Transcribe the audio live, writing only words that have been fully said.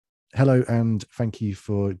Hello, and thank you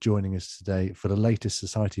for joining us today for the latest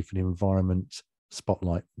Society for the Environment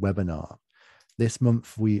Spotlight webinar. This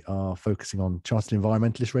month, we are focusing on Chartered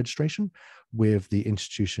Environmentalist registration with the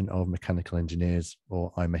Institution of Mechanical Engineers,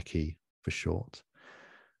 or IMechE for short.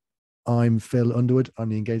 I'm Phil Underwood. I'm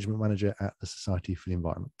the Engagement Manager at the Society for the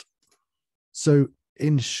Environment. So,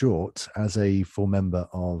 in short, as a full member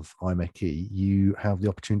of IMechE, you have the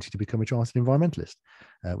opportunity to become a Chartered Environmentalist,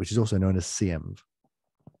 which is also known as CEnv.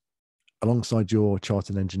 Alongside your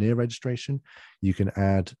Chartered Engineer registration, you can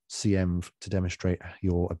add CEnv to demonstrate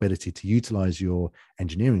your ability to utilize your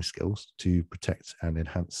engineering skills to protect and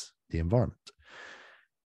enhance the environment.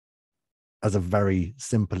 As a very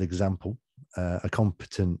simple example, a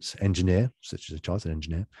competent engineer, such as a Chartered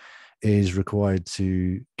Engineer, is required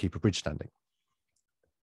to keep a bridge standing.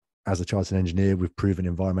 As a Chartered Engineer with proven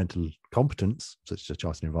environmental competence, such as a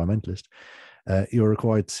Chartered Environmentalist, you're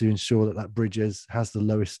required to ensure that that bridge has the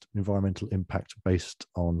lowest environmental impact based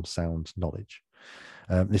on sound knowledge.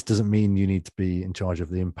 This doesn't mean you need to be in charge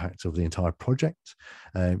of the impact of the entire project.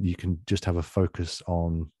 You can just have a focus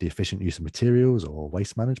on the efficient use of materials or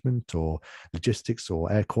waste management or logistics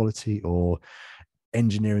or air quality or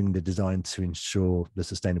engineering the design to ensure the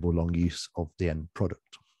sustainable long use of the end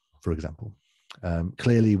product, for example.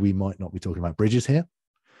 Clearly, we might not be talking about bridges here,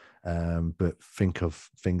 but think of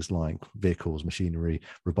things like vehicles, machinery,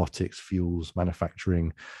 robotics, fuels,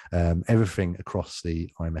 manufacturing, everything across the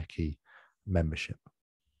IMechE membership.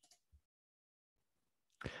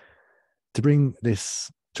 To bring this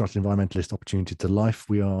Chartered Environmentalist opportunity to life,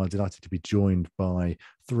 we are delighted to be joined by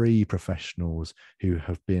three professionals who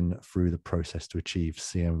have been through the process to achieve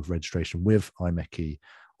CEnv registration with IMechE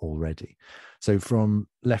already. So from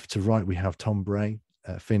left to right, we have Tom Bray,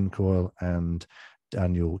 Finn Coyle, and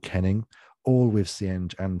Daniel Kenning, all with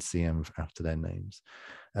CEnv and CEnv after their names.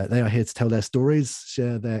 They are here to tell their stories,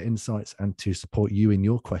 share their insights, and to support you in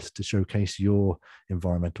your quest to showcase your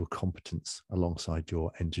environmental competence alongside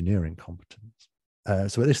your engineering competence.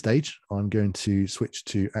 So at this stage, I'm going to switch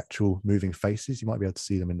to actual moving faces. You might be able to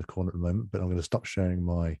see them in the corner at the moment, but I'm going to stop sharing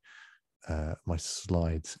my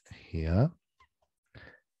slides here.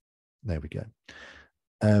 There we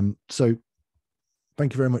go. So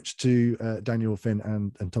thank you very much to Daniel, Finn,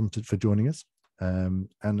 and Tom for joining us. And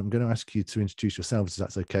I'm going to ask you to introduce yourselves, if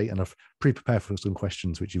that's okay. And I've pre-prepared for some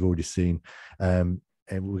questions, which you've already seen. And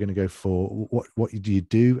we're going to go for what do you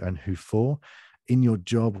do and who for? In your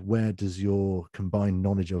job, where does your combined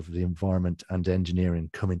knowledge of the environment and engineering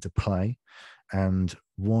come into play? And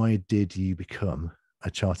why did you become a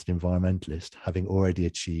Chartered Environmentalist, having already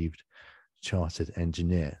achieved Chartered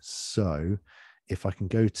Engineer? So if I can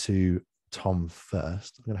go to Tom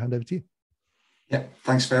first, I'm going to hand over to you. Yeah,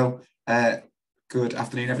 thanks, Phil. Good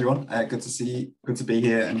afternoon, everyone. Good to see you. Good to be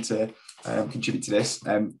here and to contribute to this.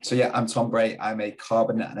 So yeah, I'm Tom Bray. I'm a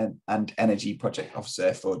carbon and energy project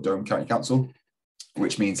officer for Durham County Council,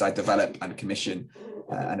 which means I develop and commission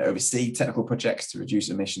and oversee technical projects to reduce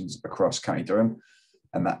emissions across County Durham.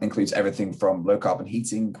 And that includes everything from low carbon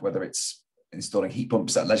heating, whether it's installing heat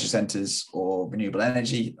pumps at leisure centres or renewable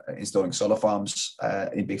energy, installing solar farms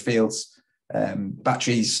in big fields,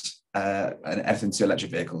 batteries, and everything to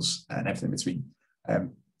electric vehicles and everything in between.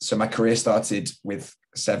 So my career started with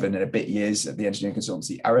 7 and a bit years at the engineering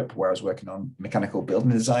consultancy Arup, where I was working on mechanical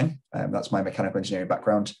building design. That's my mechanical engineering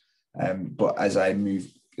background. But as I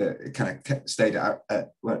moved, stayed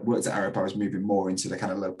worked at Arup, I was moving more into the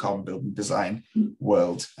kind of low carbon building design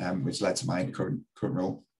world, which led to my current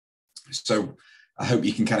role. So I hope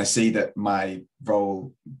you can kind of see that my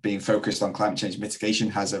role being focused on climate change mitigation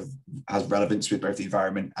has relevance with both the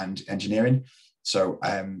environment and engineering. So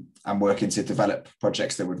I'm working to develop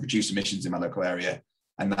projects that would reduce emissions in my local area.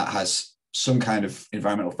 And that has some kind of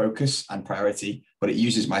environmental focus and priority, but it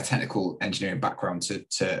uses my technical engineering background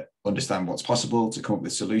to understand what's possible, to come up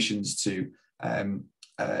with solutions, to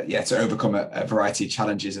overcome a variety of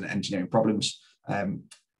challenges and engineering problems, and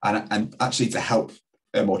actually to help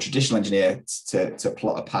a more traditional engineer to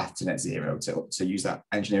plot a path to net zero, to use that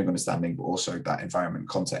engineering understanding, but also that environment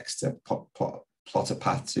context to plot a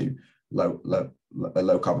path to a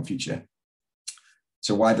low carbon future.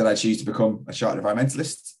 So why did I choose to become a Chartered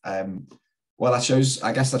Environmentalist? Well,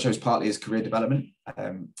 I guess I chose partly as career development,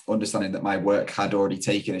 understanding that my work had already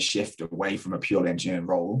taken a shift away from a purely engineering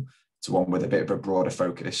role to one with a bit of a broader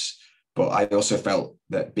focus. But I also felt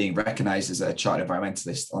that being recognised as a Chartered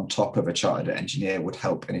Environmentalist on top of a Chartered Engineer would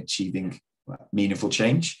help in achieving meaningful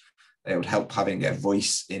change. It would help having a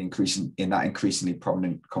voice in that increasingly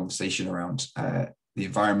prominent conversation around the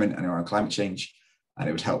environment and around climate change. And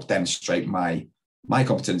it would help demonstrate my my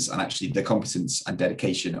competence and actually the competence and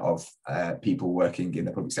dedication of people working in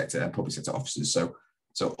the public sector and public sector officers. So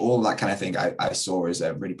all that kind of thing I saw as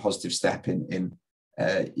a really positive step in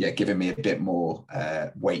giving me a bit more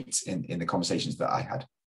weight in the conversations that I had.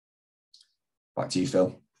 Back to you,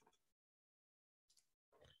 Phil.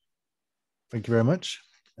 Thank you very much.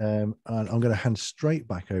 And I'm going to hand straight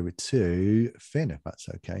back over to Finn, if that's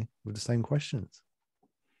okay, with the same questions.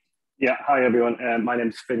 Yeah, hi everyone. My name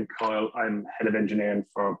is Finn Coyle. I'm head of engineering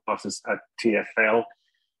for buses at TfL.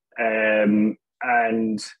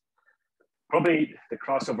 And probably the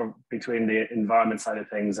crossover between the environment side of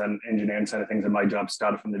things and engineering side of things in my job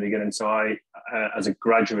started from the beginning. So I, as a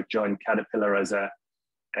graduate, joined Caterpillar as a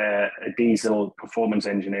diesel performance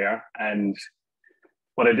engineer. And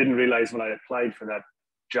what I didn't realize when I applied for that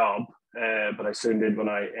job, but I soon did when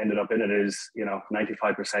I ended up in it, is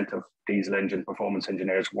 95% of diesel engine performance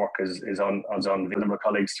engineers' work is on the number of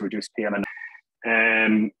colleagues to reduce PM.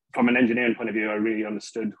 And from an engineering point of view, I really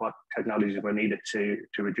understood what technologies were needed to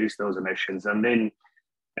reduce those emissions. And then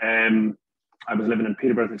I was living in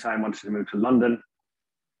Peterborough at the time, wanted to move to London.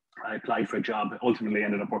 I applied for a job, ultimately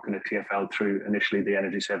ended up working at TfL through initially the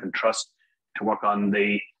Energy Saving Trust to work on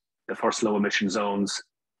the first low emission zones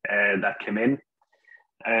that came in.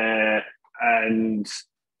 And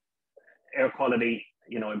air quality,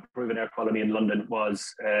 improving air quality in London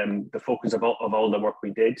was the focus of all the work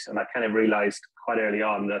we did. And I kind of realized quite early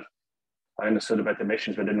on that I understood about the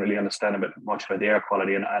emissions, but didn't really understand a bit much about the air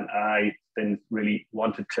quality. And I then really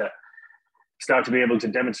wanted to start to be able to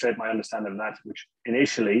demonstrate my understanding of that, which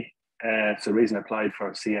initially, it's the reason I applied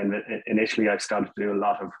for CEnv. Initially, I started to do a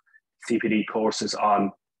lot of CPD courses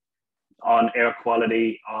on air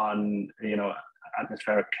quality, on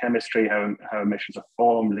atmospheric chemistry, how emissions are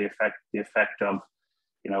formed, the effect of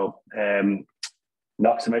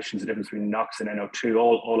NOx emissions, the difference between NOx and NO2,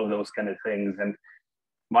 all of those kind of things. And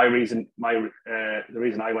the reason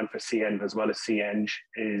I went for CEnv as well as CEng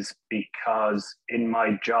is because in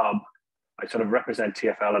my job I sort of represent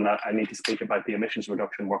TfL, and I need to speak about the emissions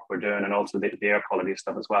reduction work we're doing, and also the air quality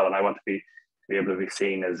stuff as well. And I want to be able to be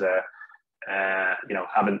seen as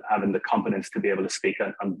having the competence to be able to speak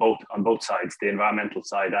on both sides, the environmental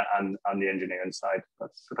side and on the engineering side.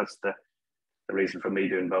 That's the reason for me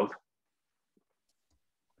doing both.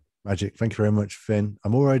 Magic. Thank you very much, Finn.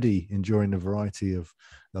 I'm already enjoying the variety of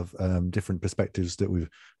different perspectives that we've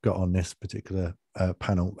got on this particular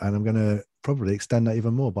panel, and I'm going to probably extend that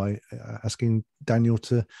even more by asking Daniel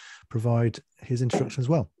to provide his introduction as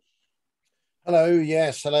well. Hello.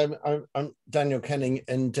 Yes. Hello. I'm Daniel Kenning,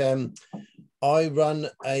 and I run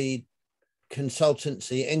a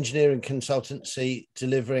engineering consultancy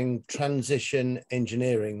delivering transition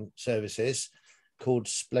engineering services called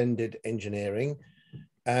Splendid Engineering.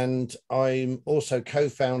 And I'm also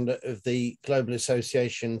co-founder of the Global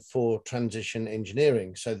Association for Transition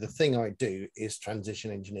Engineering. So the thing I do is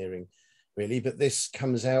transition engineering, really, but this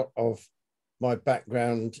comes out of my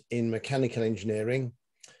background in mechanical engineering.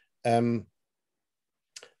 And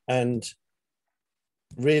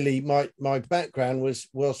really my background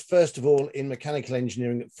was first of all in mechanical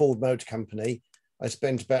engineering at Ford Motor Company. I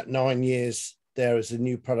spent about 9 years there as a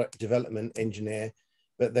new product development engineer,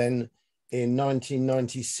 but then in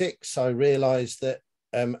 1996, I realized that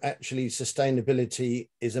actually sustainability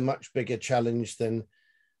is a much bigger challenge than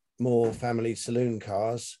more family saloon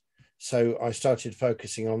cars. So I started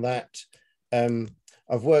focusing on that.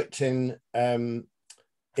 I've worked in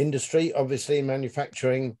industry, obviously in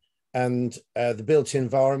manufacturing, and the built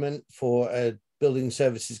environment for a building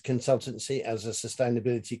services consultancy as a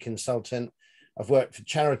sustainability consultant. I've worked for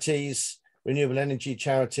charities, renewable energy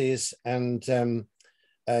charities, and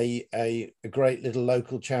a great little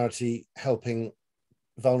local charity helping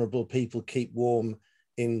vulnerable people keep warm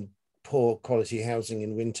in poor quality housing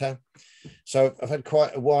in winter. So I've had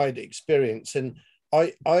quite a wide experience, and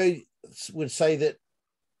I would say that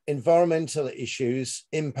environmental issues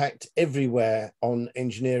impact everywhere on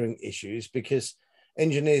engineering issues, because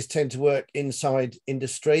engineers tend to work inside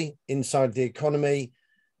industry, inside the economy,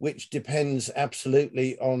 which depends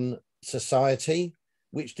absolutely on society,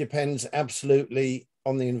 which depends absolutely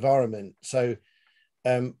on the environment. So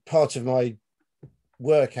part of my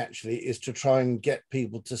work actually is to try and get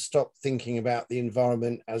people to stop thinking about the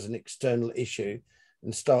environment as an external issue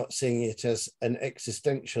and start seeing it as an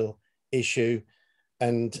existential issue.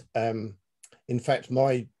 And in fact,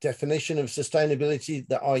 my definition of sustainability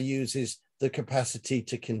that I use is the capacity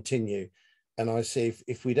to continue. And I see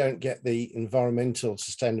if we don't get the environmental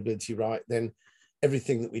sustainability right, then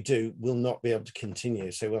everything that we do will not be able to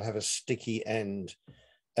continue. So we'll have a sticky end.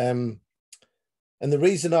 And the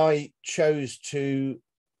reason I chose to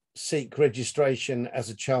seek registration as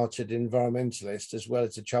a chartered environmentalist as well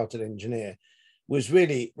as a chartered engineer was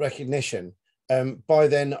really recognition. By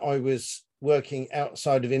then, I was working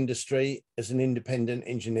outside of industry as an independent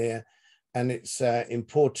engineer, and it's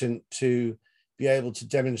important to be able to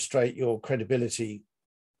demonstrate your credibility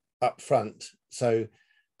up front. So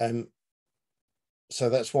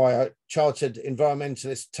that's why Chartered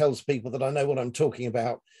Environmentalist tells people that I know what I'm talking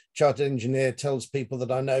about. Chartered Engineer tells people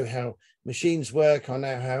that I know how machines work, I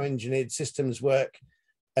know how engineered systems work.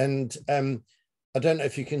 And I don't know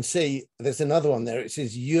if you can see, there's another one there. It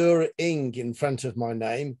says EUR-ING in front of my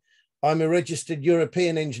name. I'm a registered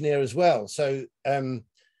European engineer as well. So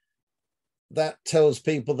that tells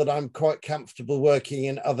people that I'm quite comfortable working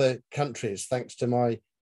in other countries, thanks to my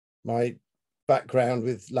background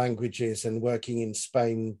with languages and working in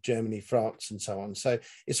Spain, Germany, France, and so on. So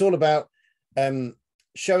it's all about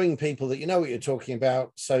showing people that you know what you're talking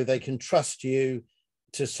about so they can trust you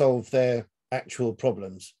to solve their actual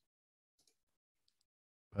problems.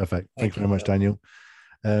 Perfect. Thank you very much, Daniel.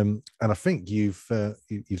 And I think you've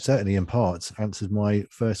certainly in parts answered my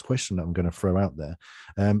first question that I'm going to throw out there.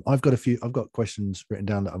 I've got questions written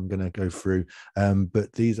down that I'm going to go through,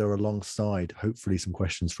 but these are alongside hopefully some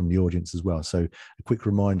questions from the audience as well. So a quick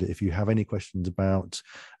reminder, if you have any questions about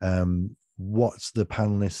what the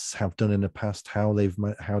panelists have done in the past, how they've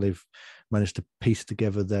managed to piece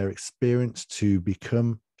together their experience to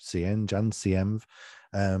become CEng and CEnv,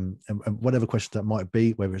 and whatever questions that might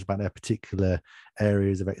be, whether it's about their particular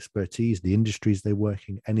areas of expertise, the industries they work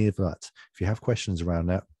in, any of that. If you have questions around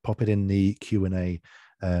that, pop it in the Q&A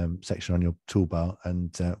section on your toolbar,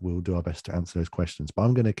 and we'll do our best to answer those questions. But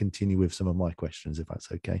I'm going to continue with some of my questions, if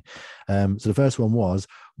that's okay. So the first one was,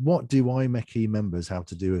 what do IMechE members have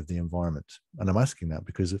to do with the environment? And I'm asking that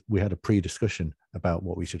because we had a pre-discussion about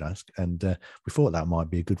what we should ask, and we thought that might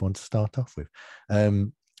be a good one to start off with.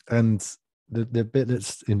 And the bit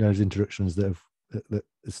that's in those introductions that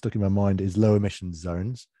stuck in my mind is low emissions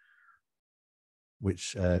zones,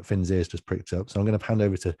 which Finn's ears just pricked up. So I'm going to hand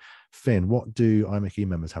over to Finn. What do IMechE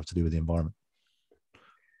members have to do with the environment?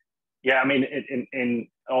 Yeah, I mean, in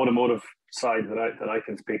automotive side that I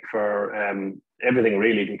can speak for everything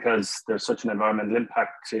really, because there's such an environmental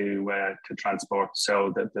impact to transport.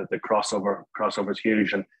 So the crossover is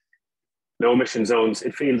huge, and low emission zones.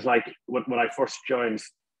 It feels like when I first joined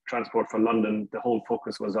Transport for London, the whole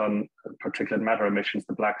focus was on particulate matter emissions,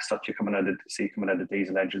 the black stuff coming out of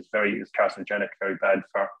diesel engines, very carcinogenic, very bad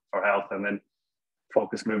for health. And then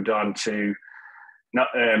focus moved on to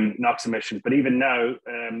NOx emissions. But even now,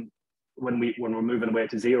 when we're moving away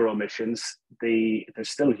to zero emissions, there's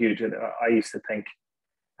still huge. I used to think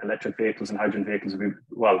electric vehicles and hydrogen vehicles would be,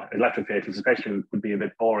 well, electric vehicles especially would be a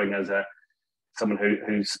bit boring as someone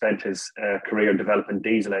who spent his career developing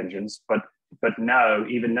diesel engines. But now,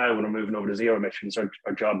 even now, when we're moving over to zero emissions,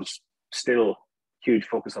 our job's still huge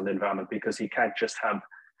focus on the environment, because you can't just have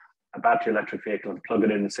a battery electric vehicle and plug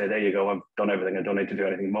it in and say, there you go, I've done everything, I don't need to do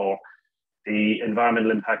anything more. The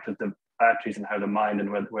environmental impact of the batteries and how they're mined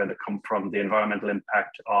and where they come from, the environmental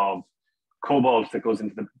impact of cobalt that goes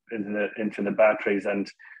into the batteries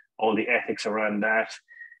and all the ethics around that.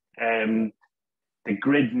 The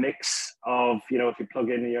grid mix of, if you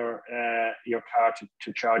plug in your car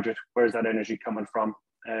to charge it, where's that energy coming from?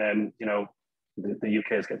 The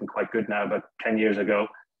UK is getting quite good now, but 10 years ago,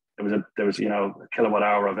 there was a kilowatt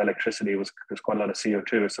hour of electricity. There's quite a lot of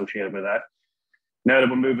CO2 associated with that. Now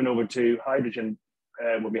that we're moving over to hydrogen,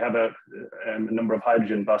 where we have a number of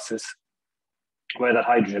hydrogen buses, where that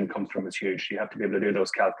hydrogen comes from is huge. You have to be able to do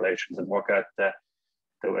those calculations and work out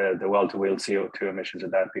the well-to-wheel CO2 emissions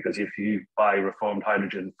of that, because if you buy reformed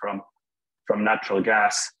hydrogen from natural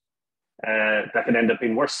gas, that can end up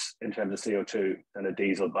being worse in terms of CO2 than a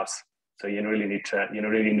diesel bus. So you really need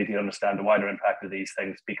to understand the wider impact of these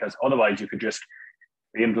things, because otherwise you could just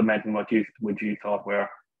be implementing what you thought were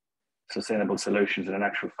sustainable solutions, and in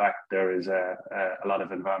actual fact there is a lot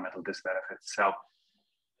of environmental disbenefits. So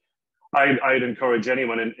I'd encourage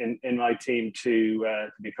anyone in my team to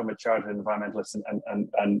become a chartered environmentalist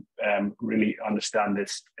and really understand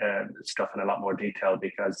this stuff in a lot more detail,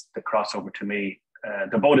 because the crossover to me,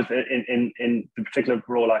 they're both in the particular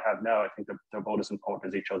role I have now, I think they're both as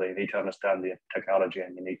important as each other. You need to understand the technology,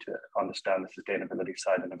 and you need to understand the sustainability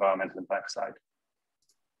side and environmental impact side.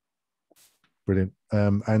 Brilliant.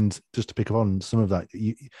 And just to pick up on some of that,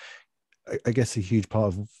 I guess a huge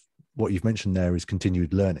part of what you've mentioned there is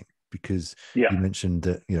continued learning, because you mentioned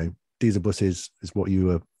that diesel buses is what you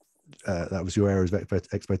were that was your area of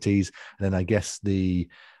expertise, and then I guess the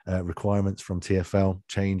requirements from TfL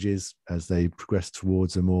changes as they progress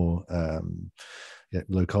towards a more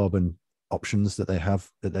low carbon options that they have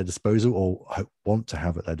at their disposal or want to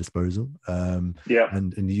have at their disposal. And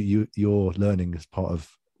your learning as part of,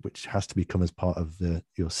 which has to become as part of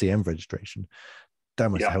your CEnv registration, that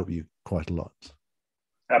must help you quite a lot.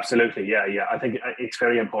 Absolutely, yeah. I think it's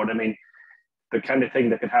very important. I mean, the kind of thing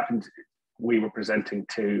that could happen, we were presenting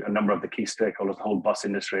to a number of the key stakeholders, the whole bus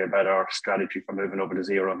industry, about our strategy for moving over to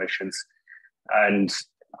zero emissions. And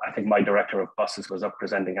I think my director of buses was up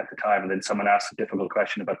presenting at the time, and then someone asked a difficult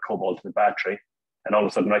question about cobalt in the battery. And all of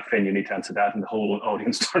a sudden, right, Finn, you need to answer that. And the whole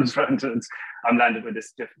audience turns around and I'm landed with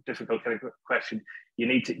this difficult kind of question. You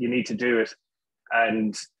need to do it.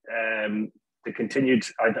 And the continued,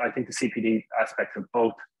 I think the CPD aspect of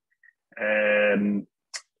both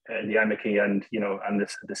the IMechE and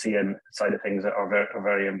the CM side of things are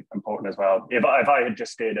very important as well. If I had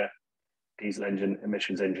just stayed a diesel engine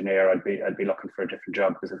emissions engineer, I'd be looking for a different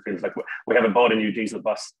job, because it feels like we haven't bought a new diesel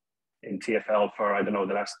bus in TfL for, I don't know,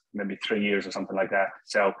 the last maybe 3 years or something like that.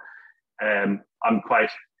 So I'm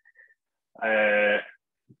quite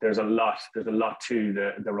there's a lot to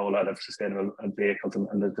the rollout of sustainable vehicles,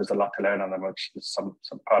 and there's a lot to learn on them, which is some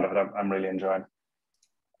part of it I'm really enjoying.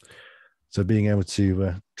 So being able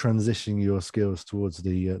to transition your skills towards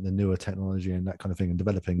the newer technology and that kind of thing, and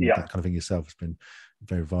developing that kind of thing yourself, has been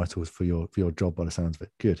very vital for your job by the sounds of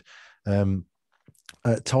it. Good.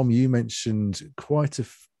 Tom, you mentioned quite a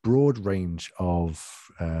broad range of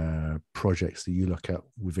projects that you look at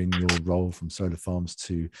within your role, from solar farms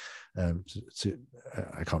to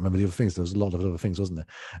I can't remember the other things. There was a lot of other things, wasn't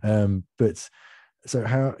there? But so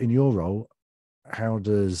how, in your role, how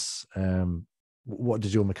does what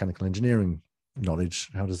does your mechanical engineering knowledge,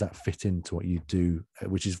 how does that fit into what you do,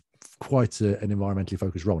 which is quite an environmentally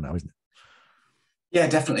focused role now, isn't it? Yeah,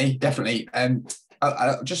 definitely.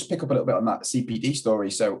 I'll just pick up a little bit on that CPD story.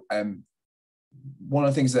 So one of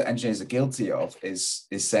the things that engineers are guilty of is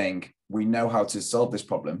saying, we know how to solve this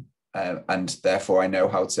problem, and therefore I know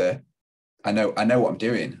what I'm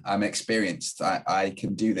doing. I'm experienced. I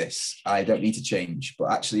can do this. I don't need to change.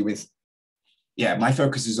 But actually, my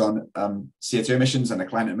focus is on CO2 emissions and the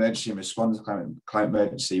climate emergency and responding to climate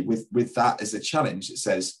emergency. With that as a challenge, it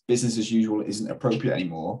says business as usual isn't appropriate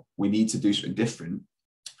anymore. We need to do something different.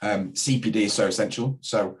 CPD is so essential.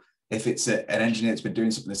 So if it's an engineer that's been doing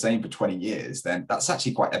something the same for 20 years, then that's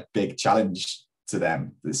actually quite a big challenge to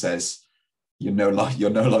them, that says you're no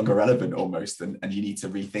longer relevant almost, and you need to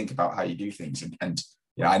rethink about how you do things. And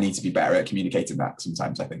I need to be better at communicating that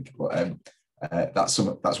sometimes, I think. But that's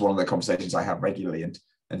one of the conversations I have regularly.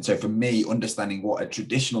 And so for me, understanding what a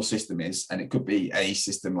traditional system is, and it could be a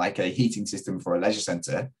system like a heating system for a leisure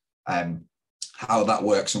centre, how that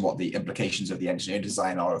works and what the implications of the engineering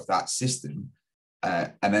design are of that system,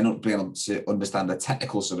 and then being able to understand the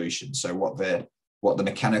technical solution. So what the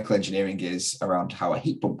mechanical engineering is around how a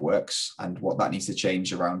heat pump works, and what that needs to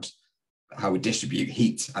change around how we distribute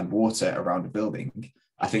heat and water around a building.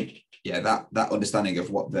 I think, that understanding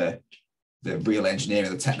of what the real engineering,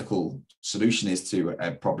 the technical solution is to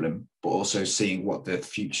a problem, but also seeing what the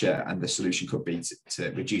future and the solution could be to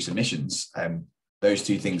reduce emissions. Those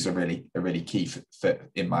two things are really key for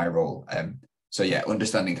in my role. So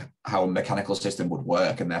understanding how a mechanical system would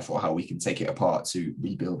work, and therefore how we can take it apart to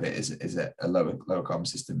rebuild it as a lower carbon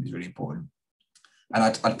system, is really important.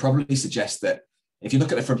 And I'd probably suggest that if you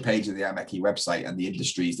look at the front page of the IMechE website and the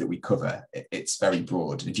industries that we cover, it's very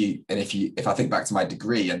broad. And if I think back to my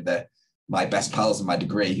degree and my best pals in my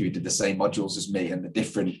degree who did the same modules as me and the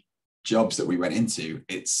different jobs that we went into,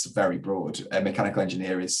 it's very broad. A mechanical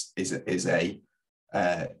engineer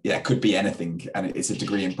could be anything, and it's a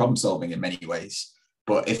degree in problem solving in many ways.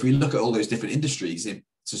 But if we look at all those different industries,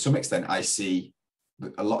 to some extent, I see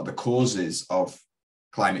a lot of the causes of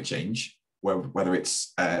climate change, whether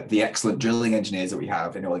it's the excellent drilling engineers that we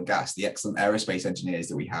have in oil and gas, the excellent aerospace engineers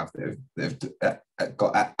that we have that have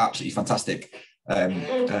got absolutely fantastic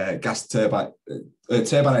gas turbine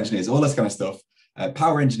engineers, all this kind of stuff,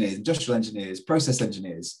 power engineers, industrial engineers, process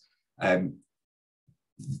engineers.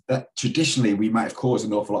 That traditionally we might have caused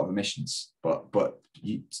an awful lot of emissions, but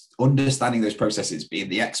understanding those processes, being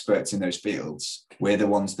the experts in those fields, we're the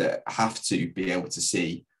ones that have to be able to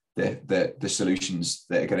see the solutions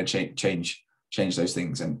that are going to change those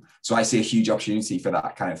things. And so I see a huge opportunity for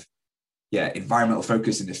that kind of environmental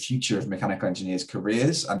focus in the future of mechanical engineers'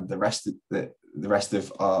 careers and the rest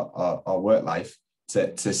of our work life,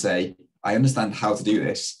 to say, I understand how to do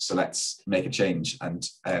this, so let's make a change and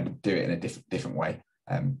do it in a different way.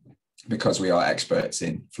 Because we are experts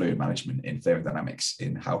in fluid management, in thermodynamics,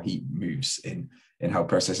 in how heat moves, in how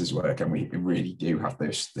processes work, and we really do have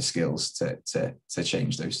the skills to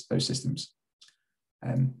change those systems.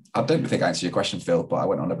 I don't think I answered your question, Phil, but I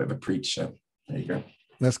went on a bit of a preach. So there you go.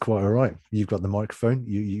 That's quite all right. You've got the microphone.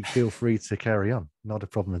 You feel free to carry on. Not a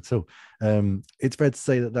problem at all. It's fair to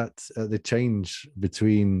say that the change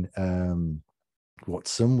between what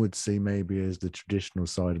some would see maybe as the traditional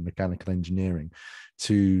side of mechanical engineering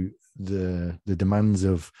to the demands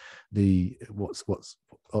of the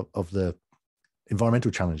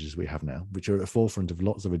environmental challenges we have now, which are at the forefront of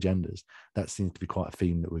lots of agendas. That seems to be quite a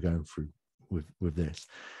theme that we're going through with this.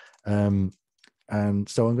 And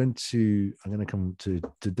so I'm going to come to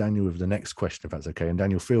Daniel with the next question, if that's okay. And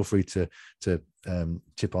Daniel, feel free to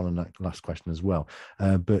chip on that last question as well.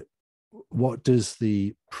 But what does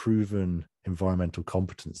the proven environmental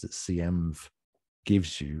competence that CEnv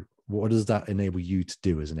gives you, what does that enable you to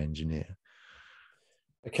do as an engineer?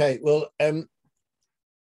 Okay, well,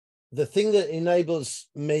 the thing that enables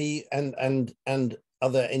me and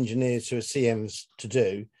other engineers who are CEnvs to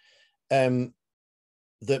do,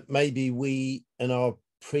 that maybe we and our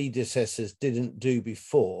predecessors didn't do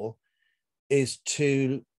before, is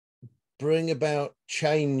to bring about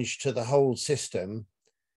change to the whole system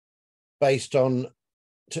based on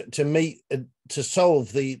to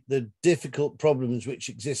solve the difficult problems which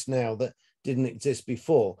exist now that didn't exist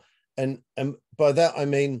before. And by that I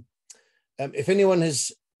mean, if anyone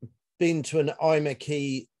has been to an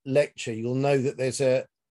IMechE lecture, you'll know that there's a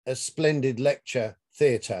splendid lecture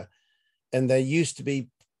theatre, and there used to be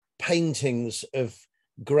paintings of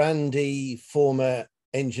grandee former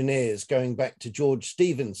engineers going back to George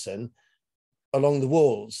Stephenson along the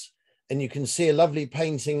walls. And you can see a lovely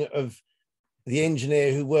painting of the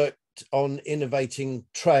engineer who worked on innovating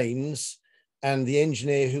trains, and the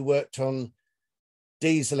engineer who worked on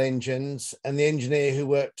diesel engines, and the engineer who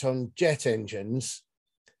worked on jet engines.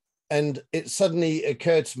 And it suddenly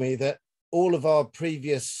occurred to me that all of our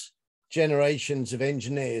previous generations of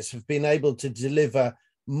engineers have been able to deliver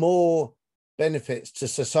more benefits to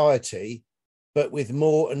society, but with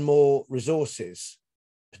more and more resources,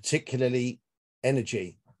 particularly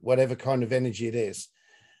energy, whatever kind of energy it is.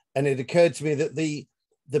 And it occurred to me that the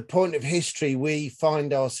point of history we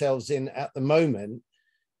find ourselves in at the moment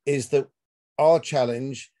is that our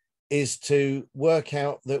challenge is to work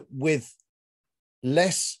out that with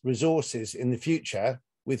less resources in the future,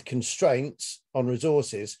 with constraints on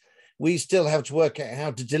resources, we still have to work out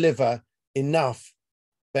how to deliver enough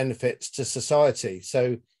benefits to society.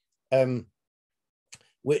 So the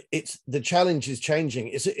challenge is changing.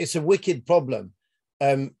 It's a wicked problem.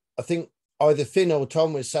 I think either Finn or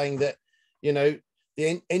Tom was saying that, you know,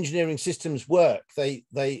 the engineering systems work.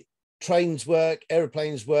 Trains work,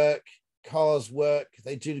 aeroplanes work, cars work.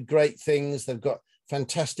 They do great things. They've got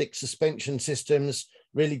fantastic suspension systems,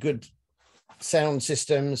 really good sound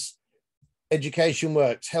systems. Education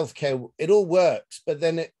works, healthcare, it all works. But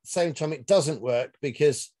then at the same time, it doesn't work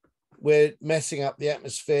because we're messing up the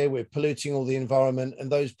atmosphere, we're polluting all the environment,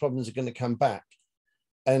 and those problems are going to come back.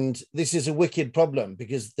 And this is a wicked problem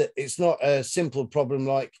because it's not a simple problem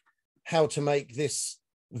like how to make this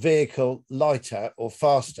vehicle lighter or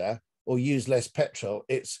faster or use less petrol.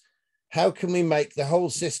 It's how can we make the whole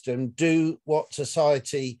system do what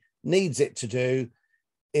society needs it to do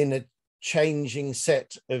in a changing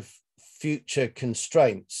set of future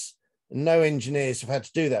constraints. No engineers have had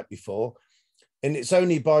to do that before. And it's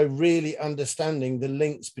only by really understanding the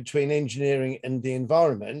links between engineering and the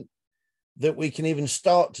environment that we can even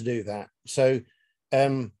start to do that. So,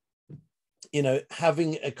 you know,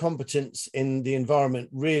 having a competence in the environment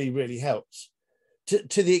really, really helps.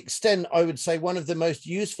 To the extent, I would say one of the most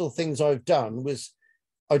useful things I've done was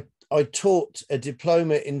I taught a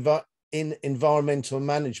diploma in environmental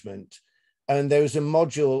management, and there was a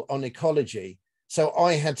module on ecology. So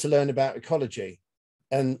I had to learn about ecology,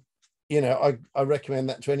 and, you know, I recommend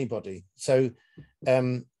that to anybody. So,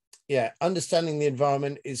 yeah, understanding the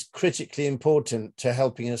environment is critically important to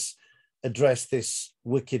helping us address this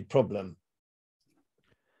wicked problem.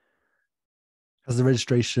 Has the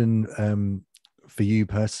registration for you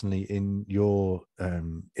personally in your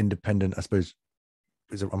independent, I suppose,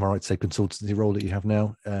 am I right to say consultancy role that you have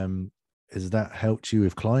now, has that helped you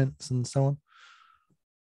with clients and so on?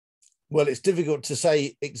 Well, it's difficult to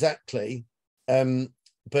say exactly,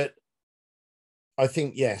 but I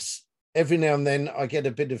think yes. Every now and then I get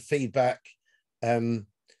a bit of feedback, you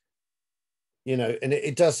know, and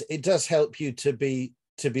it does help you to be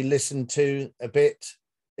listened to a bit.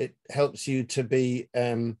 It helps you to be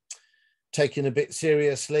taken a bit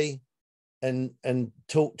seriously and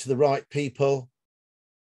talk to the right people.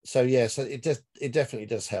 So yes, it definitely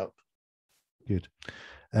does help. Good.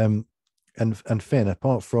 And Finn,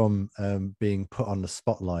 apart from being put on the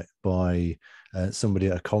spotlight by somebody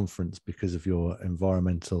at a conference because of your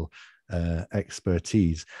environmental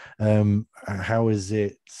expertise, how has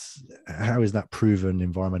that proven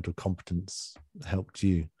environmental competence helped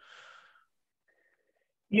you?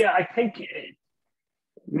 Yeah, I think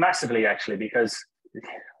massively, actually, because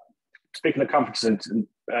speaking of conferences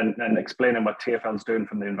and explaining what TfL is doing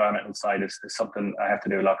from the environmental side is something I have to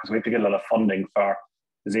do a lot, because we have to get a lot of funding for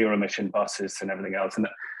zero emission buses and everything else. And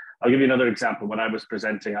I'll give you another example. When I was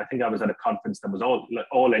presenting, I think I was at a conference that was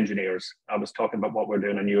all engineers. I was talking about what we're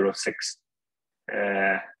doing in Euro 6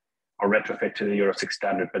 or retrofit to the Euro 6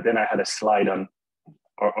 standard. But then I had a slide on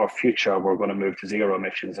our future. We're going to move to zero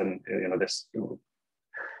emissions and this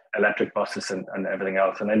electric buses and everything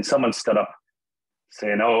else. And then someone stood up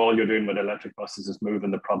saying, "Oh, all you're doing with electric buses is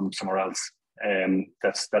moving the problem somewhere else.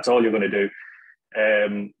 That's all you're going to do."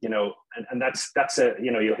 And that's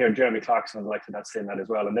you'll hear Jeremy Clarkson and the likes of that saying that as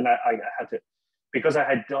well. And then I had to, because I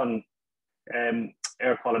had done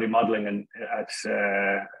air quality modeling at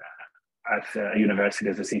a university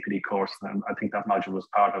as a CPD course, and I think that module was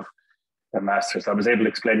part of the master's. I was able to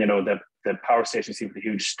explain, that the power station seems a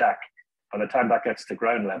huge stack. By the time that gets to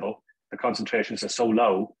ground level, the concentrations are so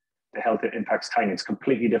low, the health impact's tiny. It's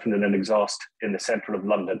completely different than an exhaust in the centre of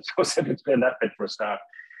London. So I said, explain that bit for a start.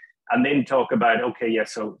 And then talk about, okay, yeah,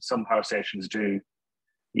 so some power stations do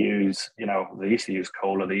use, they used to use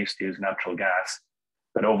coal or they used to use natural gas,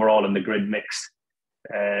 but overall in the grid mix,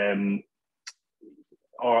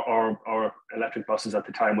 or electric buses at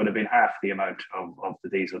the time would have been half the amount of the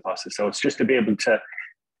diesel buses. So it's just to be able to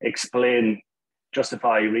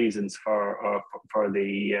justify reasons for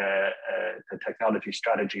the technology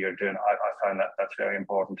strategy you're doing. I find that's very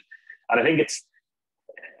important. And I think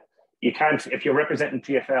you can't, if you're representing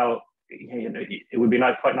TfL, it would be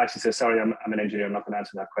quite nice to say, sorry, I'm an engineer, I'm not going to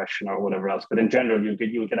answer that question or whatever else. But in general, you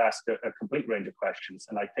get asked a complete range of questions.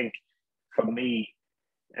 And I think for me,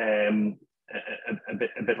 a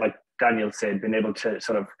bit like Daniel said, being able to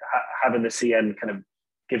sort of having the CN kind of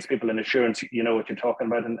gives people an assurance, you know what you're talking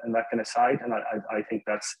about and that kind of side. And I think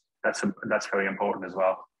that's very important as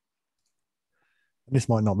well. This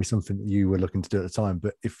might not be something that you were looking to do at the time,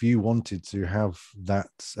 but if you wanted to have that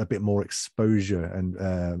a bit more exposure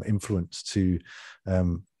and influence to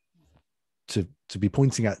be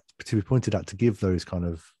pointed at, to give those kind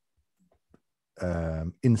of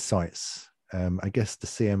insights, I guess the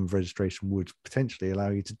CEnv registration would potentially allow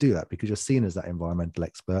you to do that, because you're seen as that environmental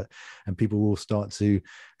expert and people will start to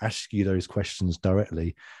ask you those questions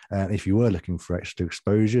directly. And if you were looking for extra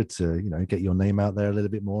exposure to, get your name out there a little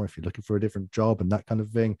bit more, if you're looking for a different job and that kind of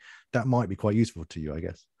thing, that might be quite useful to you, I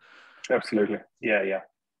guess. Absolutely. Yeah.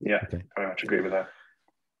 Okay. Very much agree with that.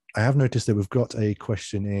 I have noticed that we've got a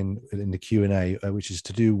question in the Q&A, which is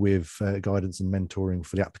to do with guidance and mentoring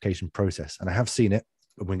for the application process. And I have seen it,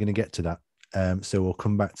 but we're going to get to that. So we'll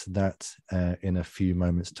come back to that in a few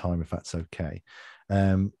moments' time, if that's okay.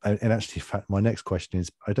 And actually, in fact, my next question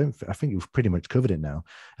is, I think you've pretty much covered it now.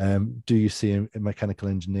 Do you see mechanical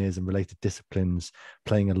engineers and related disciplines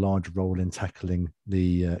playing a large role in tackling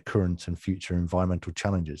the current and future environmental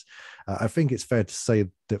challenges? I think it's fair to say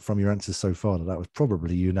that from your answers so far, that was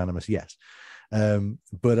probably unanimous yes.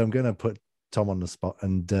 But I'm going to put Tom on the spot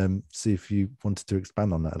and see if you wanted to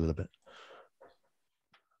expand on that a little bit.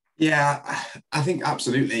 Yeah, I think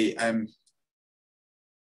absolutely.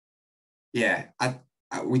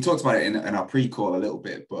 We talked about it in our pre-call a little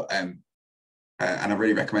bit, but and I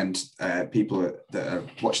really recommend people that are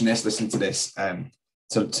watching this, listening to this,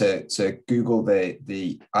 to Google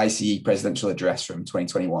the ICE presidential address from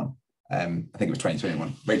 2021. I think it was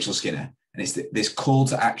 2021. Rachel Skinner, and it's this call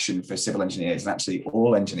to action for civil engineers and actually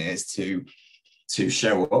all engineers to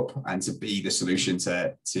show up and to be the solution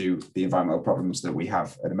to the environmental problems that we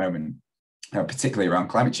have at the moment, particularly around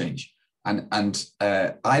climate change. And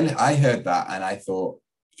I heard that and I thought,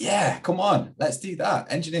 yeah, come on, let's do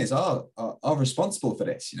that. Engineers are responsible for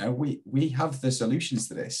this. We have the solutions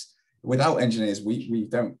to this. Without engineers, we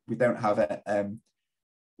don't have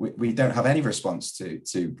any response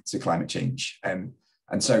to climate change. And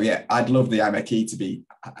so yeah, I'd love the IMechE to be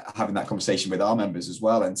having that conversation with our members as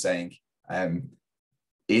well and saying,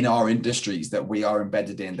 in our industries that we are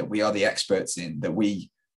embedded in, that we are the experts in,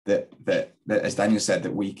 that as Daniel said,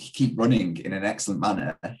 that we keep running in an excellent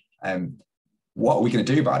manner. What are we going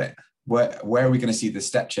to do about it? Where are we going to see the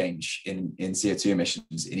step change in CO2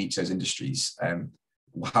 emissions in each of those industries?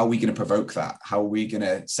 How are we going to provoke that? How are we going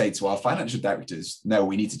to say to our financial directors, no,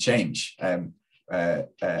 we need to change? If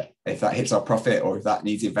that hits our profit or if that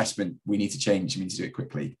needs investment, we need to change. We need to do it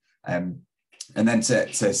quickly. And then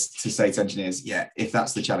to say to engineers, yeah, if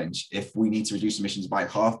that's the challenge, if we need to reduce emissions by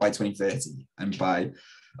half by 2030 and by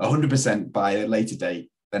 100% by a later date,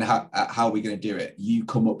 then how are we going to do it? You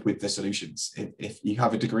come up with the solutions. If you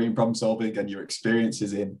have a degree in problem solving and your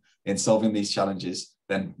experiences in solving these challenges,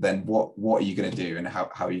 then what are you going to do, and how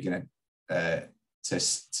are you going to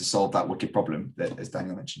solve that wicked problem that, as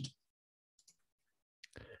Daniel mentioned?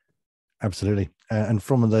 Absolutely. And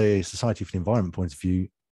from the Society for the Environment point of view,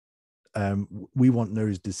 we want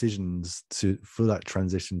those decisions for that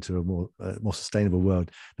transition to a more sustainable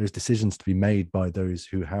world, those decisions to be made by those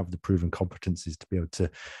who have the proven competencies to be able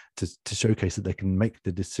to showcase that they can make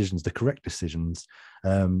the decisions, the correct decisions.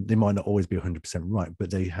 They might not always be 100% right,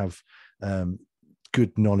 but they have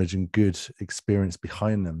good knowledge and good experience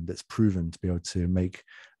behind them that's proven to be able to make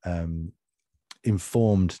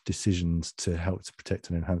informed decisions to help to protect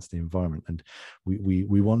and enhance the environment. And we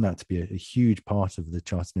want that to be a huge part of the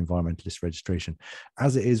Chartered Environmentalist registration,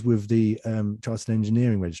 as it is with the Chartered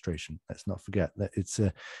Engineering registration. Let's not forget that it's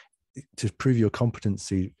to prove your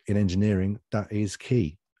competency in engineering, that is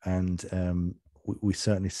key. And we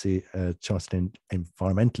certainly see a Chartered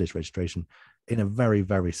Environmentalist registration in a very,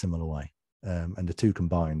 very similar way. And the two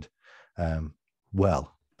combined,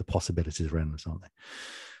 well, the possibilities are endless, aren't they?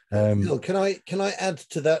 Phil, can I add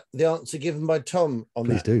to that the answer given by Tom on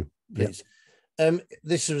please that? Do. Please. Yep.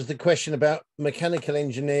 This was the question about mechanical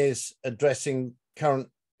engineers addressing current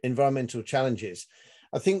environmental challenges.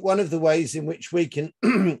 I think one of the ways in which we can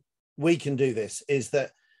do this is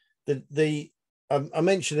that I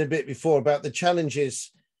mentioned a bit before about the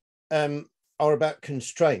challenges are about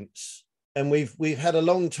constraints, and we've had a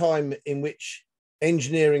long time in which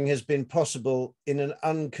engineering has been possible in an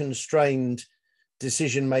unconstrained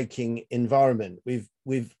decision-making environment. We've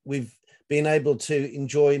been able to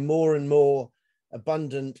enjoy more and more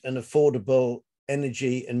abundant and affordable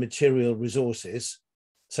energy and material resources.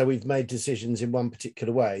 So we've made decisions in one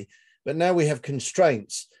particular way, but now we have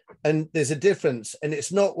constraints, and there's a difference, and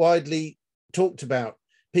it's not widely talked about.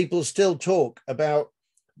 People still talk about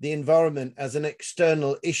the environment as an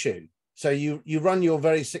external issue. So you run your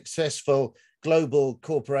very successful global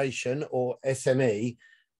corporation or SME,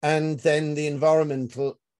 and then the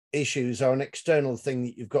environmental issues are an external thing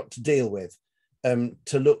that you've got to deal with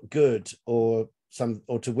to look good or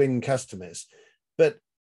to win customers. But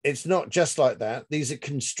it's not just like that. These are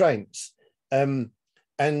constraints. And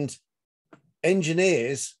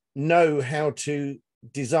engineers know how to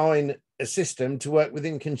design a system to work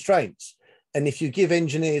within constraints. And if you give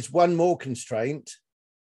engineers one more constraint,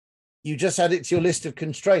 you just add it to your list of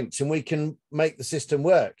constraints and we can make the system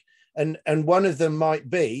work. And one of them might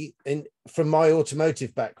be, from my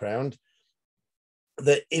automotive background,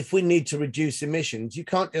 that if we need to reduce emissions, you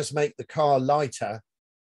can't just make the car lighter.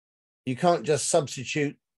 You can't just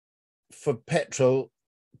substitute for petrol,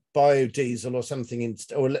 biodiesel or something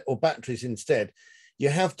or batteries instead. You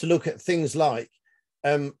have to look at things like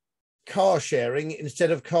car sharing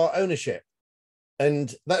instead of car ownership.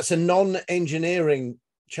 And that's a non-engineering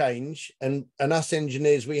change. And us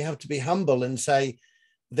engineers, we have to be humble and say,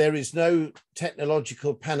 there is no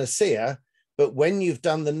technological panacea, but when you've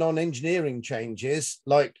done the non-engineering changes,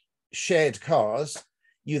 like shared cars,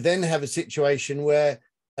 you then have a situation where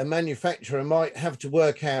a manufacturer might have to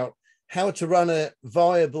work out how to run a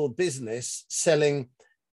viable business selling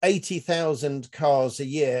 80,000 cars a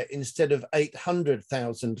year instead of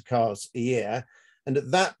 800,000 cars a year. And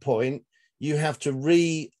at that point, you have to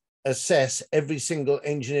reassess every single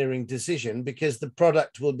engineering decision because the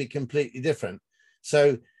product will be completely different.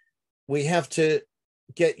 So we have to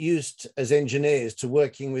get used as engineers to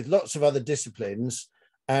working with lots of other disciplines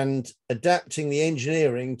and adapting the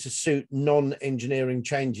engineering to suit non-engineering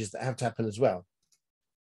changes that have to happen as well.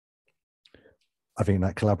 I think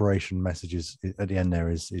that collaboration message is at the end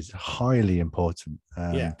there is highly important,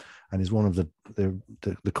 and is one of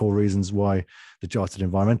the core reasons why the Chartered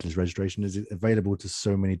Environmentalist registration is available to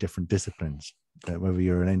so many different disciplines. Whether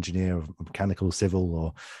you're an engineer, or mechanical, civil,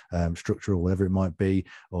 or structural, whatever it might be,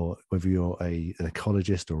 or whether you're an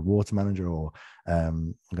ecologist or a water manager, or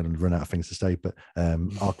I'm going to run out of things to say, but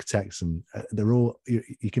architects, and they're all.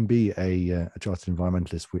 You can be a Chartered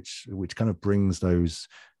Environmentalist, which kind of brings those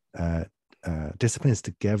disciplines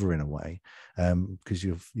together in a way, because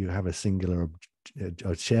you have a singular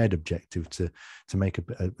a shared objective to make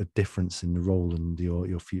a difference in the role and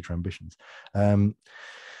your future ambitions.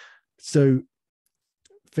 So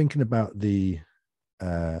thinking about the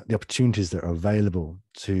opportunities that are available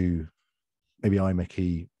to maybe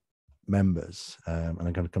IMechE members, and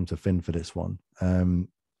I'm going to come to Finn for this one.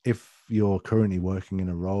 If you're currently working in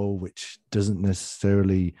a role which doesn't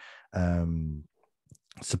necessarily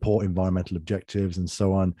support environmental objectives and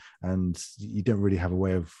so on, and you don't really have a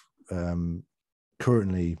way of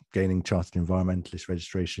currently gaining Chartered Environmentalist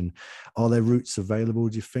registration. Are there routes available,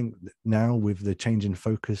 do you think, now with the change in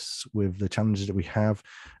focus, with the challenges that we have,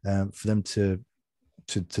 for them to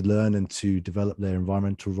learn and to develop their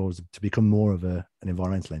environmental roles, to become more of an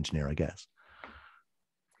environmental engineer, I guess?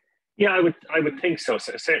 Yeah, I would think so.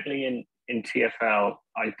 So certainly in TfL,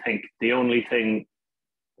 I think the only thing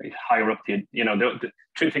higher up the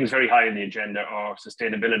two things very high in the agenda are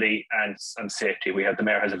sustainability and safety. We have the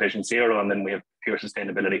Mayor has a Vision Zero, and then we have pure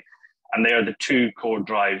sustainability, and they are the two core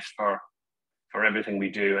drives for everything we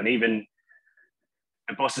do. And even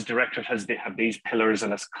the buses directorate have these pillars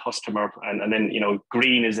and as customer, and then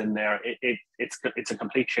green is in there. It's a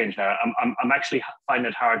complete change now. I'm actually finding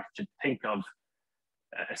it hard to think of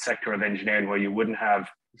a sector of engineering where you wouldn't have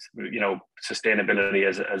sustainability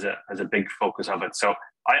as a big focus of it. So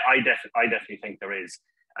I definitely think there is,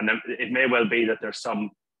 and then it may well be that there's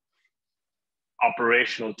some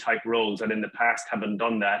operational type roles that in the past haven't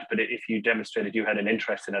done that, but if you demonstrated you had an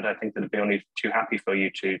interest in it, I think that it'd be only too happy for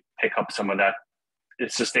you to pick up some of that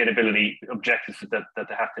sustainability objectives that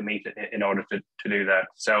they have to meet in order to do that.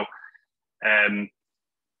 So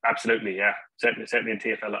absolutely, yeah, certainly in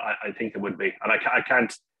TfL, I think there would be, and I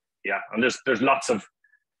can't, yeah, and there's lots of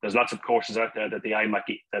courses out there that the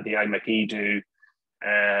IMechE do,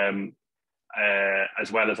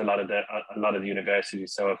 as well as a lot of the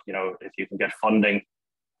universities. So if you can get funding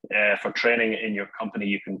for training in your company,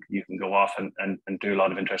 you can go off and do a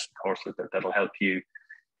lot of interesting courses that'll help you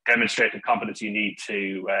demonstrate the competence you need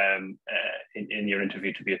to in your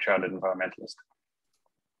interview to be a chartered environmentalist.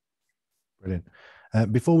 Brilliant.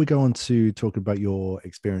 Before we go on to talk about your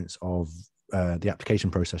experience of the application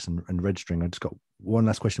process and registering, I just got one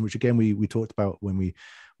last question, which again we talked about when we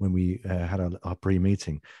had our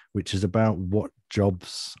pre-meeting, which is about what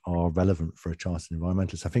jobs are relevant for a chartered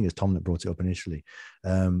environmentalist. I think it's Tom that brought it up initially,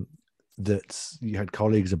 that you had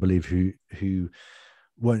colleagues, I believe, who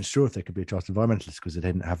weren't sure if they could be a chartered environmentalist because they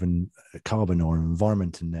didn't have a carbon or an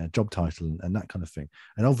environment in their job title and that kind of thing.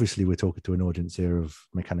 And obviously we're talking to an audience here of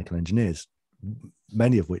mechanical engineers,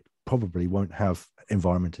 many of which probably won't have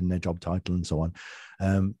environment in their job title and so on,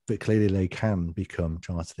 but clearly they can become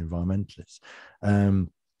chartered environmentalists.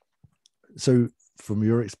 So from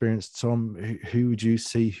your experience, Tom, who would you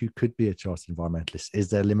see who could be a chartered environmentalist?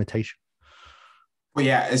 Is there a limitation? Well,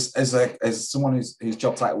 yeah, as someone whose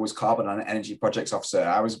job title was Carbon and Energy Projects Officer,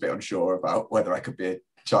 I was a bit unsure about whether I could be a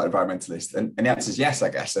chartered environmentalist, and the answer is yes, I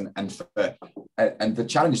guess. And the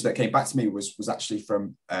challenge that came back to me was actually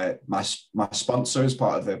from my sponsor as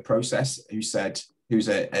part of the process, who's a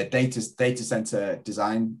data center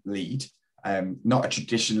design lead, not a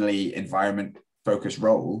traditionally environment focused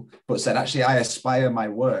role, but said, actually, I aspire my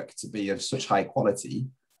work to be of such high quality,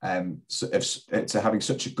 to having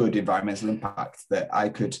such a good environmental impact that I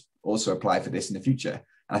could also apply for this in the future.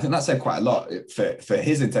 And I think that said quite a lot for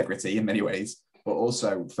his integrity in many ways, but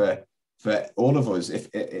also for all of us, if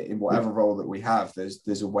in whatever role that we have, there's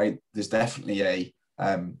definitely a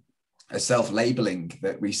self-labeling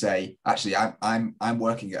that we say, actually, I'm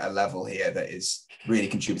working at a level here that is really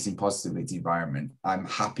contributing positively to the environment. I'm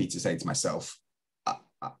happy to say to myself,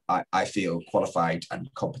 I feel qualified and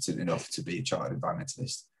competent enough to be a chartered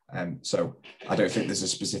environmentalist. So I don't think there's a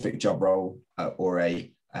specific job role or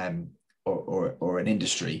an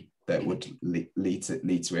industry that would lead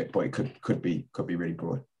to it, but it could be really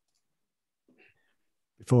broad.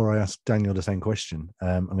 Before I ask Daniel the same question,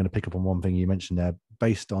 I'm going to pick up on one thing you mentioned there,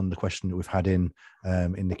 based on the question that we've had in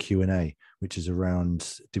the Q&A, which is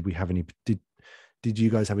around, did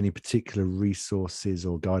you guys have any particular resources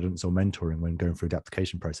or guidance or mentoring when going through the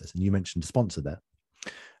application process? And you mentioned a sponsor there.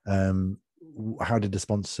 How did the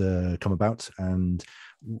sponsor come about, and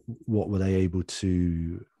what were they able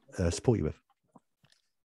to support you with?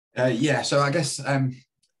 Yeah, so I guess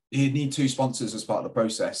you need two sponsors as part of the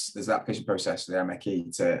process. There's the application process, the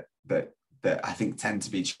IMechE, that I think tend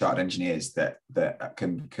to be chartered engineers that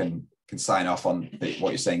can sign off on what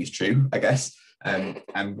you're saying is true, I guess. And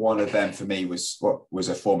one of them for me was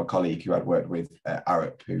a former colleague who I'd worked with,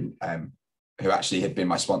 Arup, who actually had been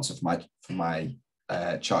my sponsor for my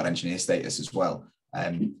chartered engineer status as well.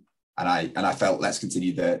 And I felt, let's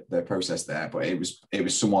continue the process there. But it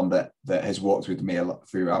was someone that has walked with me a lot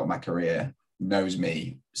throughout my career, knows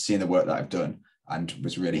me, seen the work that I've done, and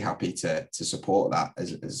was really happy to support that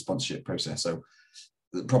as a sponsorship process. So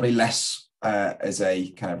probably less as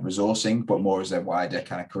a kind of resourcing, but more as a wider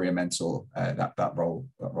kind of career mentor. That role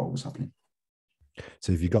was happening.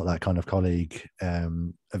 So if you've got that kind of colleague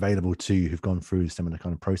available to you who've gone through similar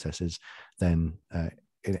kind of processes, then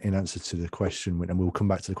in answer to the question, and we'll come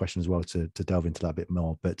back to the question as well to delve into that a bit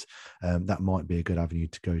more, but that might be a good avenue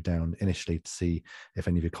to go down initially to see if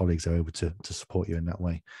any of your colleagues are able to support you in that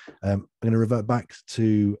way. I'm going to revert back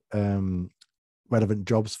to relevant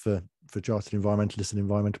jobs for chartered environmentalists and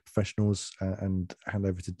environmental professionals, and hand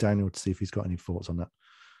over to Daniel to see if he's got any thoughts on that.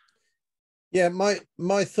 Yeah,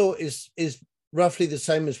 my thought is roughly the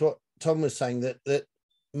same as what Tom was saying, that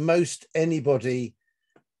most anybody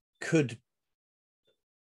could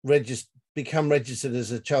become registered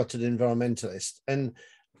as a chartered environmentalist. And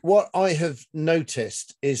what I have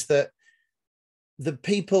noticed is that the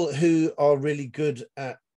people who are really good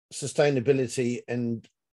at sustainability and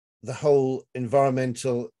the whole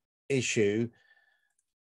environmental issue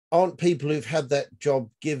aren't people who've had that job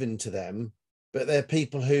given to them, but they're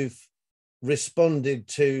people who've responded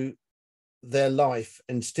to their life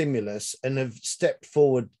and stimulus and have stepped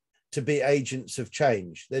forward to be agents of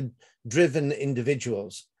change. They're driven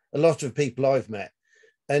individuals, a lot of people I've met.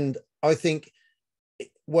 And I think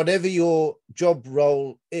whatever your job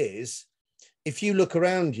role is, if you look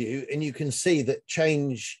around you and you can see that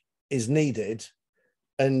change is needed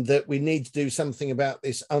and that we need to do something about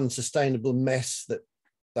this unsustainable mess that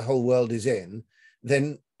the whole world is in,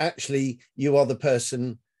 then actually you are the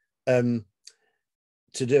person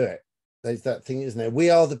to do it. There's that thing, isn't there? We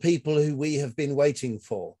are the people who we have been waiting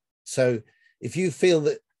for. So if you feel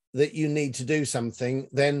that you need to do something,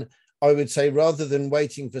 then I would say rather than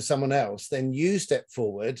waiting for someone else, then you step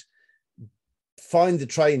forward, find the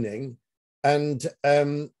training and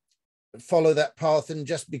follow that path and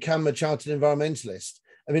just become a chartered environmentalist.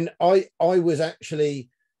 I mean, I was actually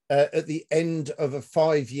at the end of a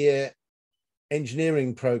 5-year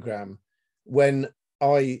engineering program when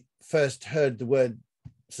I first heard the word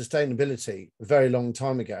sustainability a very long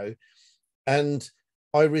time ago. And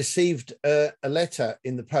I received a letter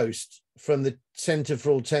in the post from the Centre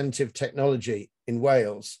for Alternative Technology in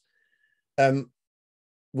Wales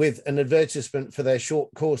with an advertisement for their short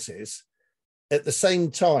courses. At the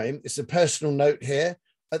same time, it's a personal note here,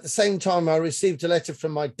 at the same time I received a letter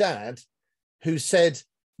from my dad who said,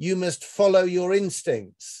 you must follow your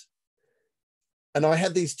instincts. And I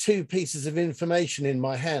had these two pieces of information in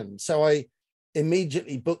my hand. So I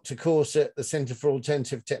immediately booked a course at the Centre for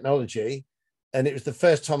Alternative Technology. And it was the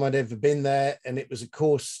first time I'd ever been there. And it was a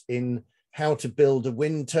course in how to build a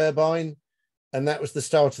wind turbine. And that was the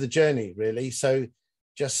start of the journey, really. So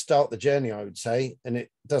just start the journey, I would say. And it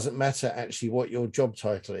doesn't matter actually what your job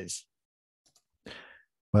title is.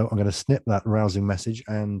 Well, I'm going to snip that rousing message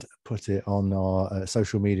and put it on our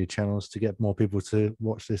social media channels to get more people to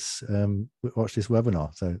watch this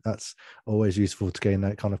webinar. So that's always useful to gain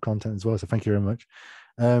that kind of content as well. So thank you very much.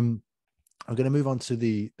 I'm going to move on to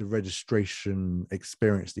the registration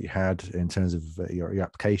experience that you had in terms of your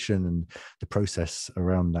application and the process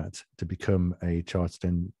around that to become a chartered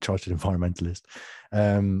environmentalist.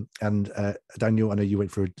 Daniel, I know you went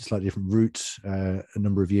for a slightly different route a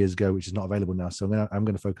number of years ago, which is not available now. So I'm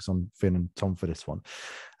going to focus on Finn and Tom for this one.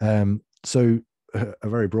 So a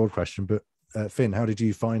very broad question, but Finn, how did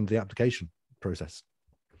you find the application process?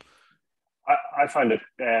 I find it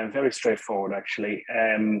very straightforward, actually.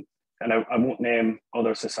 And I won't name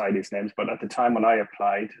other societies' names, but at the time when I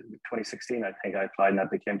applied, 2016, I think I applied, and I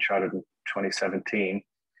became chartered in 2017.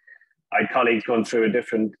 I had colleagues going through a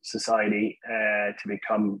different society to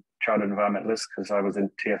become chartered environmentalists because I was in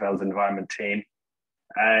TfL's environment team.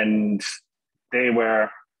 And they were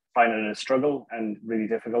finding it a struggle and really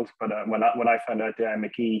difficult. But when I found out the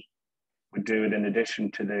IMechE would do it in addition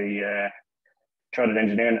to the Chartered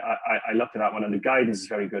Engineering, I looked at that one, and the guidance is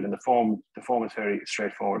very good, and the form is very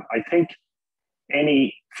straightforward. I think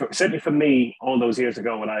certainly for me, all those years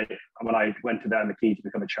ago when I went to the IMechE to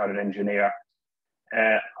become a chartered engineer,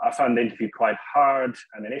 I found the interview quite hard,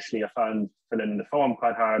 and initially I found filling in the form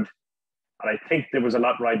quite hard. And I think there was a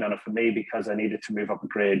lot riding on it for me because I needed to move up a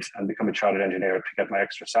grade and become a chartered engineer to get my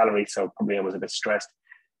extra salary. So probably I was a bit stressed.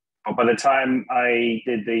 But by the time I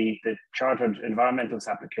did the Chartered Environmentalist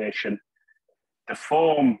application, the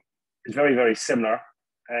form is very, very similar.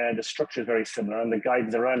 The structure is very similar, and the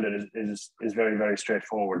guidance around it is very, very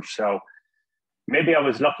straightforward. So maybe I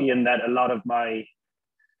was lucky in that a lot of my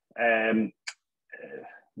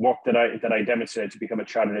work that I demonstrated to become a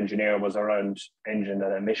chartered engineer was around engine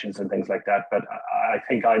and emissions and things like that. But I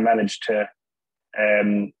think I managed to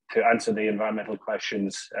answer the environmental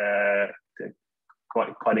questions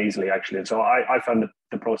quite easily, actually. And so I found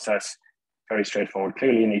the process very straightforward.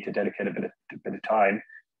 Clearly, you need to dedicate a bit of time.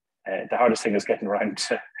 The hardest thing is getting around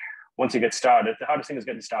to, once you get started, the hardest thing is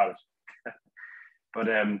getting started. But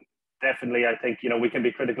definitely, I think, we can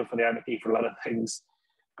be critical for the IMechE for a lot of things.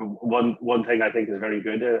 one thing I think is very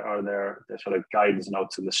good are their sort of guidance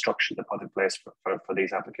notes and the structure they put in place for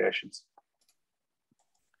these applications.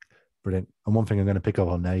 Brilliant. And one thing I'm going to pick up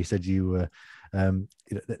on there, you said you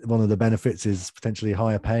one of the benefits is potentially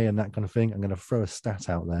higher pay and that kind of thing. I'm going to throw a stat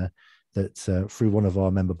out there that through one of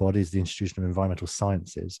our member bodies, the Institution of Environmental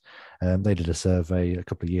Sciences, they did a survey a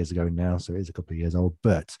couple of years ago now, so it is a couple of years old,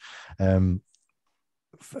 but their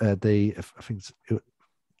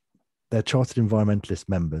Chartered Environmentalist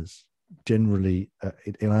members generally,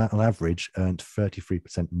 on average, earned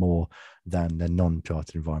 33% more than their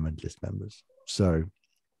non-Chartered Environmentalist members. So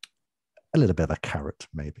a little bit of a carrot,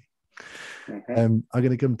 maybe. Mm-hmm. I'm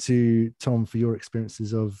going to come to Tom for your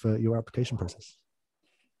experiences of your application process.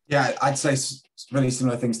 Yeah, I'd say really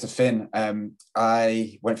similar things to Finn.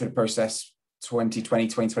 I went through the process 2020,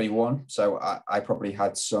 2021. So I probably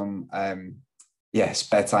had some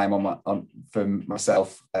spare time for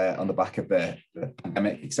myself on the back of the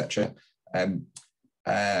pandemic, etc. I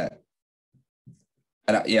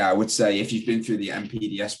would say if you've been through the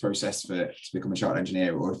MPDS process to become a chartered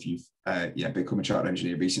engineer, or if you've become a chartered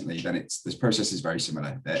engineer recently, then this process is very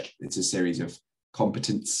similar. It's a series of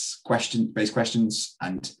competence-based questions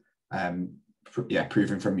and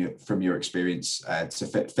proving from your experience to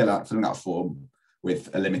filling out a form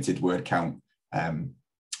with a limited word count.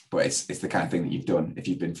 But it's the kind of thing that you've done if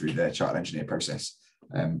you've been through the chartered engineer process.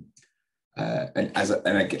 The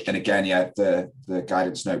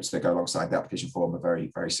guidance notes that go alongside the application form are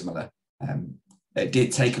very, very similar. It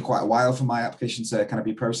did take quite a while for my application to kind of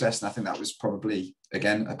be processed, and I think that was probably,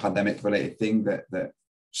 again, a pandemic-related thing that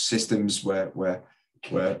systems were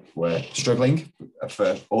struggling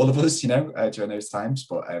for all of us, during those times.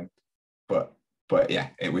 But yeah,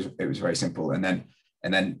 it was very simple, and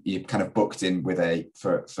then you kind of booked in with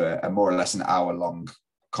for a more or less an hour-long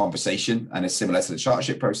conversation, and it's similar to the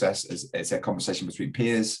chartership process. It's a conversation between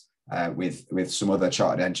peers with some other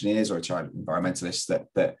chartered engineers or chartered environmentalists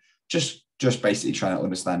that just basically trying to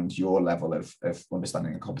understand your level of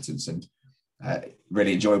understanding and competence. And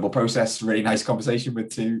really enjoyable process, really nice conversation with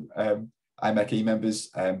two IMechE members.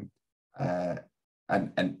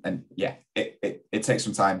 It takes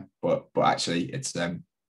some time, but actually it's a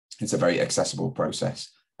very accessible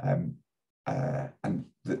process. And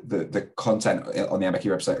the content on the IMechE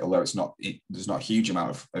website, although there's not a huge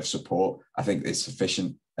amount of support, I think it's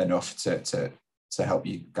sufficient enough to help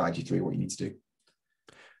you, guide you through what you need to do.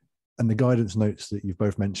 And the guidance notes that you've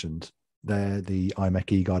both mentioned, they're the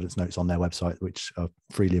IMechE guidance notes on their website, which are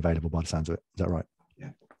freely available by the sounds of it. Is that right?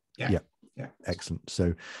 Yeah. Excellent.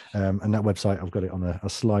 So, and that website, I've got it on a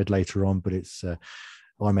slide later on, but it's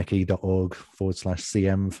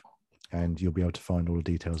imeche.org/CEnv. And you'll be able to find all the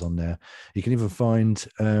details on there. You can even find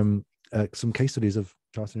some case studies of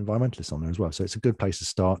chartered environmentalists on there as well. So it's a good place to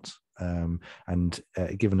start. And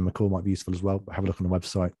giving them a call might be useful as well. But have a look on the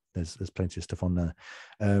website. There's plenty of stuff on there.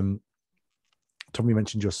 Tom, you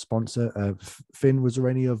mentioned your sponsor. Finn, was there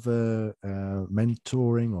any other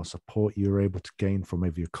mentoring or support you were able to gain from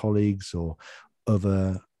maybe your colleagues or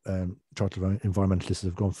other chartered environmentalists that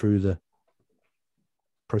have gone through the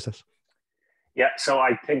process? Yeah, so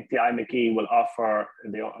I think the IMechE will offer,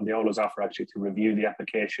 the owners offer actually to review the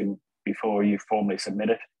application before you formally submit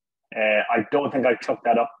it. I don't think I took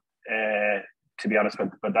that up, to be honest,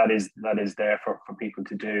 but that is there for people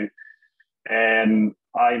to do. I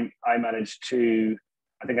managed to,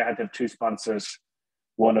 I think I had to have two sponsors,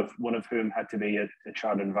 one of whom had to be a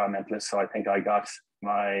chartered environmentalist. So I think I got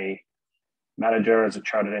my manager as a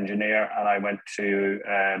chartered engineer, and I went to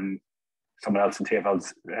someone else in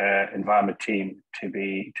TfL's environment team to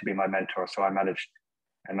be my mentor. So I managed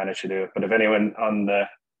to do it. But if anyone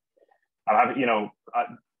I'm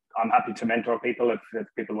happy to mentor people if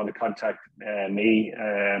people want to contact me.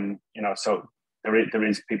 So there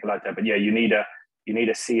is people out there. But yeah, you need a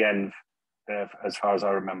CEnv as far as I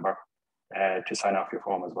remember to sign off your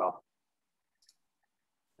form as well.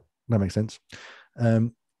 That makes sense.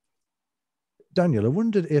 Daniel, I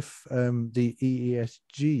wondered if the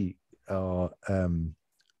EESG are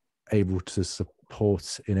able to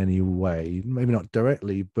support in any way, maybe not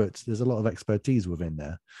directly, but there's a lot of expertise within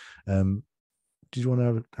there. Did you want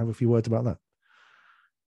to have a few words about that?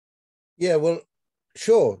 Yeah, well,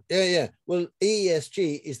 sure. Yeah. Well,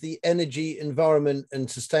 EESG is the Energy, Environment and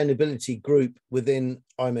Sustainability group within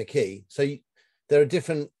IMechE. So there are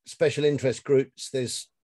different special interest groups. There's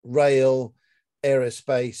rail,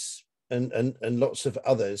 aerospace, and lots of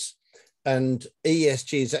others. And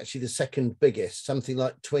EESG is actually the second biggest. Something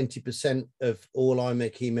like 20% of all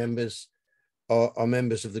IMechE members are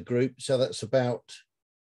members of the group. So that's about,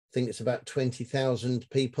 I think it's about 20,000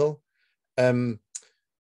 people.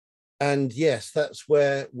 And yes, that's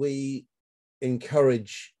where we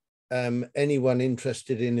encourage anyone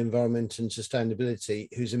interested in environment and sustainability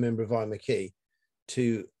who's a member of IMechE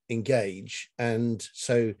to engage. And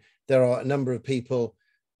so there are a number of people.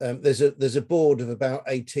 There's a board of about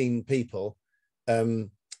 18 people, and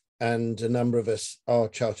a number of us are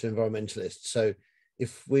chartered environmentalists. So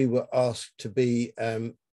if we were asked to be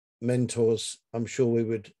mentors, I'm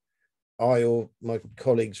sure I or my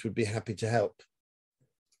colleagues would be happy to help.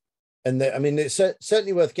 And I mean, it's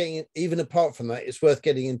certainly worth getting, even apart from that, it's worth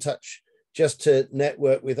getting in touch just to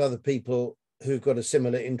network with other people who've got a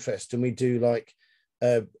similar interest. And we do like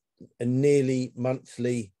a nearly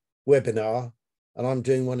monthly webinar, and I'm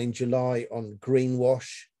doing one in July on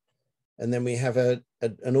greenwash. And then we have an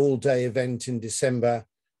all-day event in December,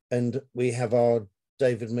 and we have our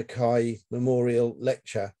David IMechE Memorial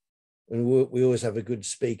Lecture. And we always have a good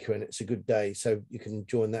speaker, and it's a good day. So you can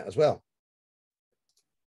join that as well.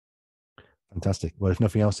 Fantastic. Well, if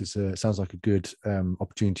nothing else, it sounds like a good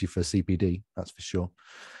opportunity for CPD, that's for sure.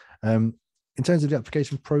 In terms of the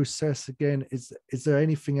application process, again, is there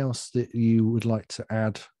anything else that you would like to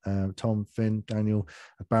add, Tom, Finn, Daniel,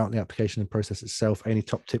 about the application and process itself? Any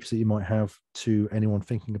top tips that you might have to anyone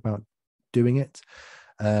thinking about doing it?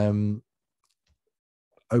 Open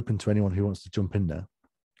to anyone who wants to jump in there,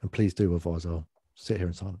 and please do, otherwise I'll sit here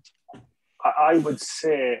in silence. I would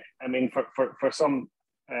say, I mean, for some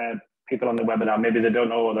people on the webinar, maybe they don't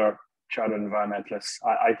know other chartered environmentalists.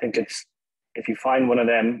 I think it's, if you find one of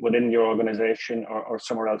them within your organization or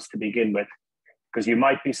somewhere else to begin with, because you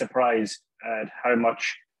might be surprised at how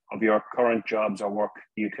much of your current jobs or work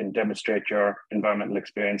you can demonstrate your environmental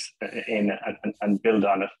experience in and build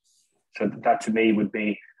on it. So that to me would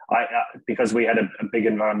be, because we had a big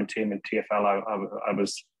environment team in TFL,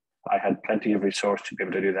 I had plenty of resource to be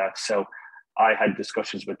able to do that. So I had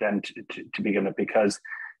discussions with them to begin with, because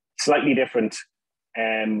slightly different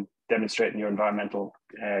demonstrating your environmental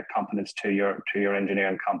competence to your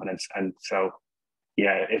engineering competence. And so,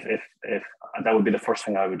 yeah, if that would be the first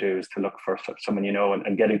thing I would do, is to look for someone you know,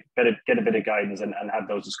 and get a bit of guidance and have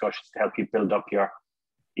those discussions to help you build up your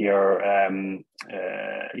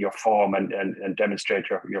form and demonstrate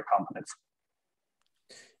your competence.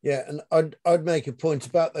 Yeah, and I'd make a point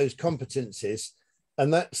about those competencies,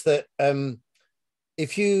 and that's that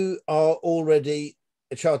if you are already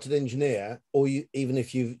a chartered engineer, or even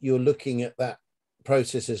if you're looking at that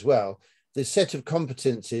process as well, the set of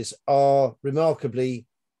competencies are remarkably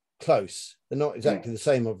close. They're not exactly the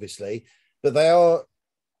same, obviously, but they are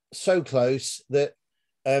so close that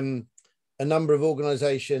a number of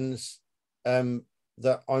organizations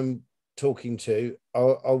that I'm talking to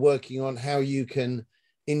are working on how you can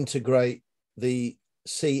integrate the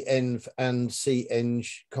CEnv and CEng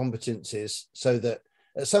competencies, so that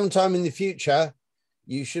at some time in the future,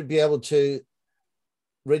 you should be able to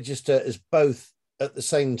register as both at the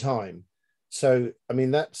same time. So, I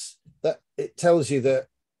mean, that it tells you that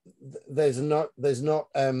there's not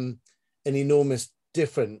an enormous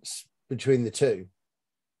difference between the two.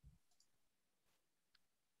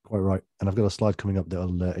 Quite right. And I've got a slide coming up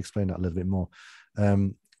that'll explain that a little bit more.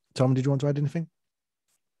 Tom, did you want to add anything?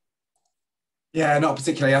 Yeah, not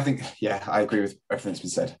particularly. I think, yeah, I agree with everything that's been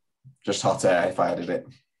said. Just hot air if I added it.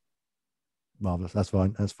 Marvelous. That's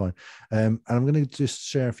fine. That's fine. And I'm going to just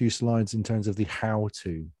share a few slides in terms of the how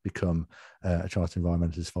to become a chartered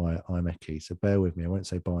environmentalist via IMechE. So bear with me. I won't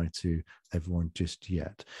say bye to everyone just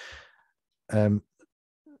yet.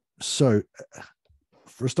 So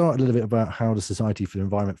for a start, a little bit about how the Society for the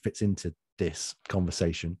Environment fits into this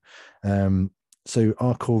conversation. So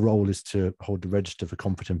our core role is to hold the register for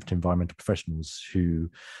competent environmental professionals who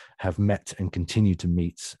have met and continue to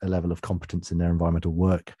meet a level of competence in their environmental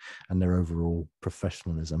work and their overall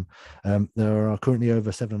professionalism. There are currently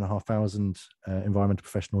over 7,500 environmental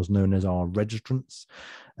professionals known as our registrants.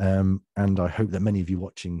 And I hope that many of you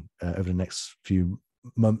watching over the next few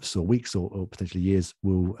months or weeks or potentially years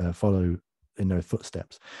will follow in their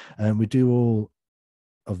footsteps. We do all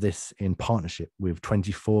of this in partnership with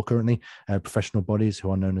 24 currently professional bodies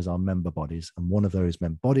who are known as our member bodies, and one of those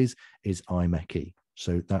member bodies is IMechE.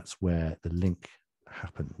 So that's where the link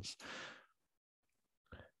happens.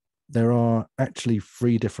 There are actually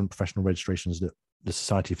 3 different professional registrations that the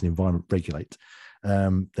Society for the Environment regulate.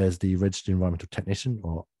 There's the Registered Environmental Technician,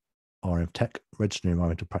 or REnTech, Registered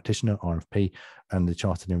Environmental Practitioner, REnP, and the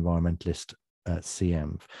Chartered Environmentalist,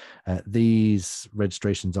 CEnv. These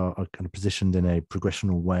registrations are kind of positioned in a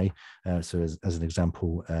progressional way. So as an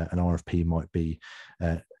example, an RFP might be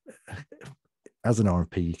as an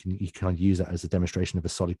RFP, you can use that as a demonstration of a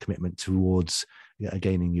solid commitment towards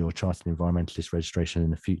gaining your Chartered Environmentalist registration in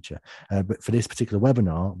the future. But for this particular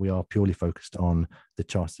webinar, we are purely focused on the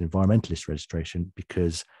Chartered Environmentalist registration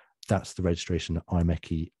because that's the registration that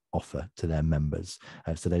IMechE offer to their members.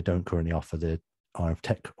 So they don't currently offer the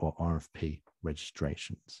RFTech or RFP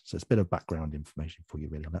registrations. So it's a bit of background information for you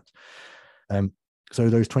really on that. So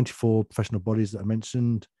those 24 professional bodies that I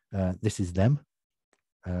mentioned, this is them.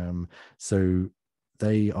 So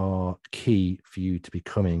they are key for you to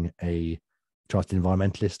becoming a Chartered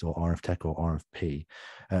Environmentalist or RFTech or RFP,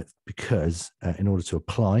 because in order to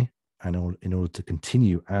apply and in order to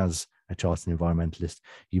continue as a Chartered Environmentalist,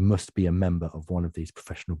 you must be a member of one of these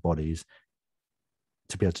professional bodies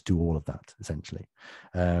to be able to do all of that, essentially.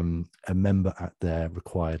 A member at their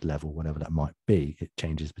required level, whatever that might be, it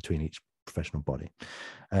changes between each professional body.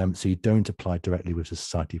 So you don't apply directly with the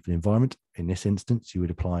Society for the Environment. In this instance, you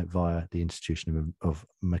would apply via the Institution of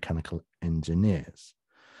Mechanical Engineers.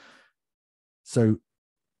 So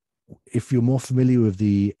if you're more familiar with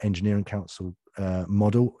the Engineering Council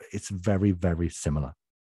model, it's very, very similar.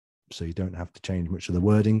 So you don't have to change much of the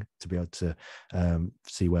wording to be able to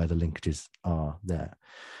see where the linkages are there.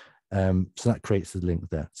 So that creates the link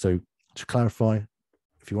there. So to clarify,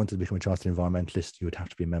 if you wanted to become a Chartered Environmentalist, you would have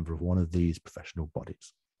to be a member of one of these professional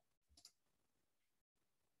bodies.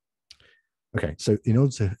 Okay, so in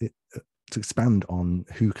order to expand on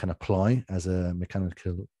who can apply as a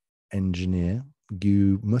mechanical engineer,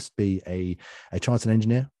 you must be a Chartered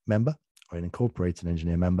Engineer member or an Incorporated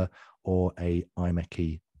Engineer member or a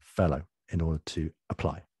IMechE fellow in order to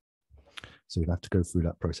apply. So you have to go through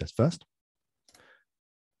that process first.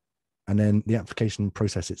 And then the application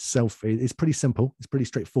process itself is pretty simple. It's pretty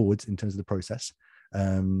straightforward in terms of the process.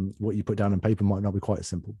 What you put down on paper might not be quite as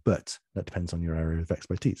simple, but that depends on your area of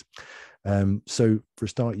expertise. So for a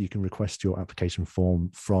start, you can request your application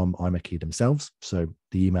form from IMechE themselves. So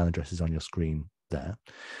the email address is on your screen there.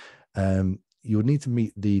 You would need to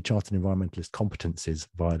meet the Chartered Environmentalist competencies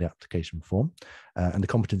via the application form. And the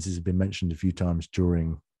competencies have been mentioned a few times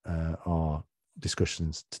during our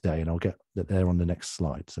discussions today, and I'll get that there on the next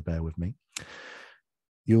slide, so bear with me.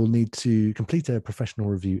 You'll need to complete a professional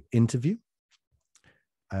review interview,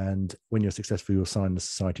 and when you're successful, you'll sign the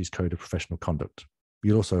Society's Code of Professional Conduct.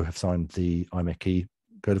 You'll also have signed the IMechE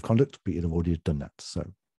Code of Conduct, but you'll have already done that, so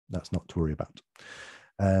that's not to worry about.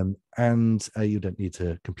 And you don't need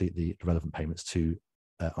to complete the relevant payments to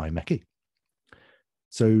IMechE.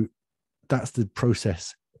 So that's the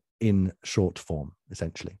process in short form,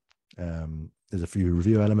 essentially. There's a few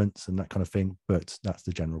review elements and that kind of thing, but that's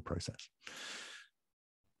the general process.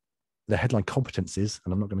 The headline competencies,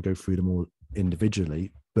 and I'm not going to go through them all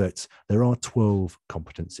individually, but there are 12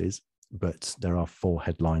 competencies, but there are 4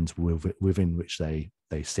 headlines within which they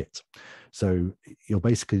sit. So you're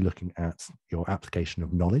basically looking at your application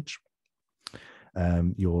of knowledge,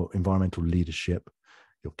 your environmental leadership,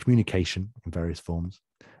 your communication in various forms,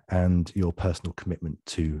 and your personal commitment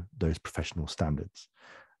to those professional standards.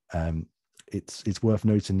 It's worth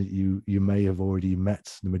noting that you may have already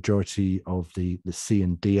met the majority of the C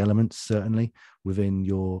and D elements, certainly within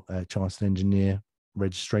your Chartered Engineer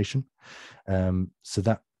registration. So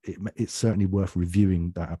that it's certainly worth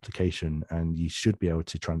reviewing that application, and you should be able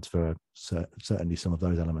to transfer certainly some of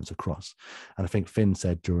those elements across. And I think Finn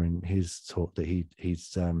said during his talk that he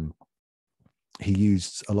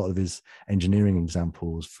used a lot of his engineering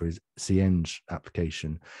examples for his CEnv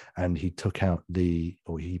application, and he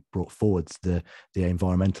he brought forwards the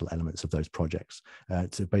environmental elements of those projects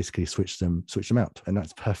to basically switch them out. And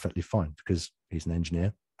that's perfectly fine because he's an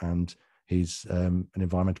engineer and he's an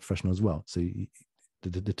environmental professional as well. So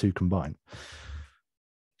the two combine.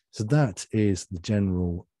 So that is the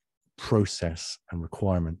general process and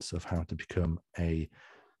requirements of how to become a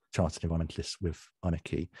Chartered Environmentalist with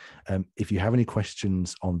IMechE. If you have any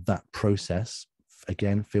questions on that process,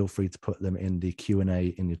 again, feel free to put them in the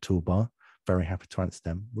Q&A in your toolbar. Very happy to answer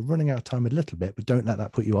them. We're running out of time a little bit, but don't let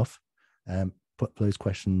that put you off. Put those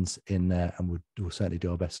questions in there and we'll certainly do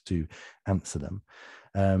our best to answer them.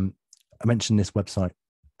 I mentioned this website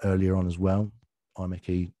earlier on as well,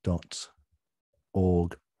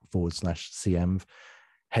 imeche.org/CEnv.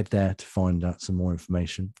 Head there to find out some more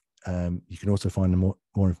information. You can also find more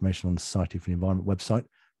information on the Society for the Environment website,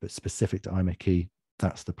 but specific to IMechE,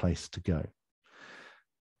 that's the place to go.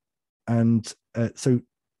 And so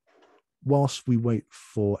whilst we wait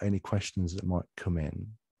for any questions that might come in,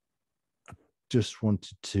 I just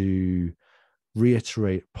wanted to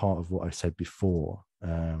reiterate part of what I said before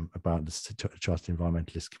about the Chartered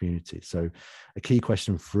Environmentalist community. So a key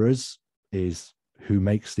question for us is who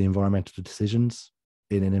makes the environmental decisions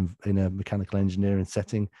in a mechanical engineering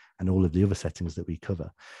setting and all of the other settings that we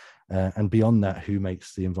cover. And beyond that, who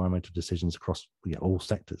makes the environmental decisions across all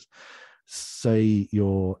sectors? Say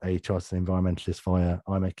you're a chartered environmentalist via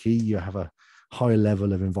IMechE, you have a high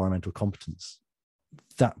level of environmental competence.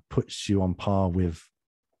 That puts you on par with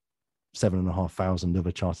 7,500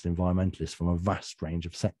 other chartered environmentalists from a vast range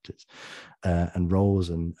of sectors and roles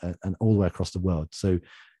and all the way across the world. So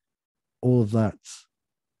all of that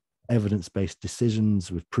evidence-based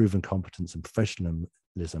decisions with proven competence and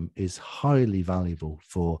professionalism is highly valuable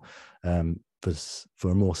for a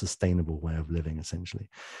more sustainable way of living, essentially.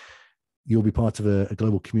 You'll be part of a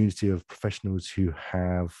global community of professionals who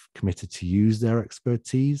have committed to use their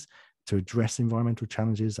expertise to address environmental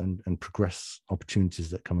challenges and progress opportunities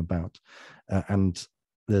that come about. And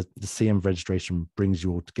the CEnv registration brings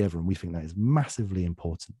you all together, and we think that is massively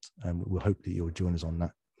important. And we'll hope that you'll join us on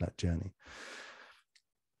that journey.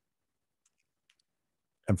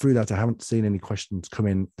 And through that, I haven't seen any questions come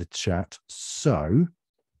in the chat, so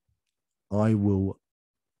I will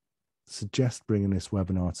suggest bringing this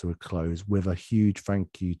webinar to a close with a huge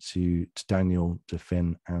thank you to Daniel, to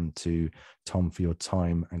Finn, and to Tom for your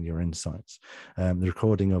time and your insights. The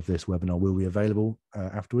recording of this webinar will be available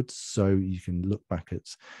afterwards, so you can look back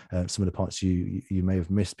at some of the parts you may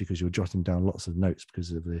have missed because you're jotting down lots of notes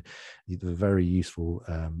because of the very useful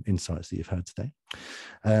insights that you've heard today.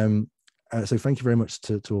 So thank you very much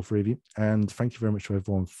to all three of you, and thank you very much to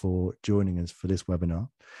everyone for joining us for this webinar,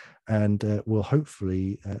 and we'll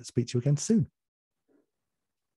hopefully speak to you again soon.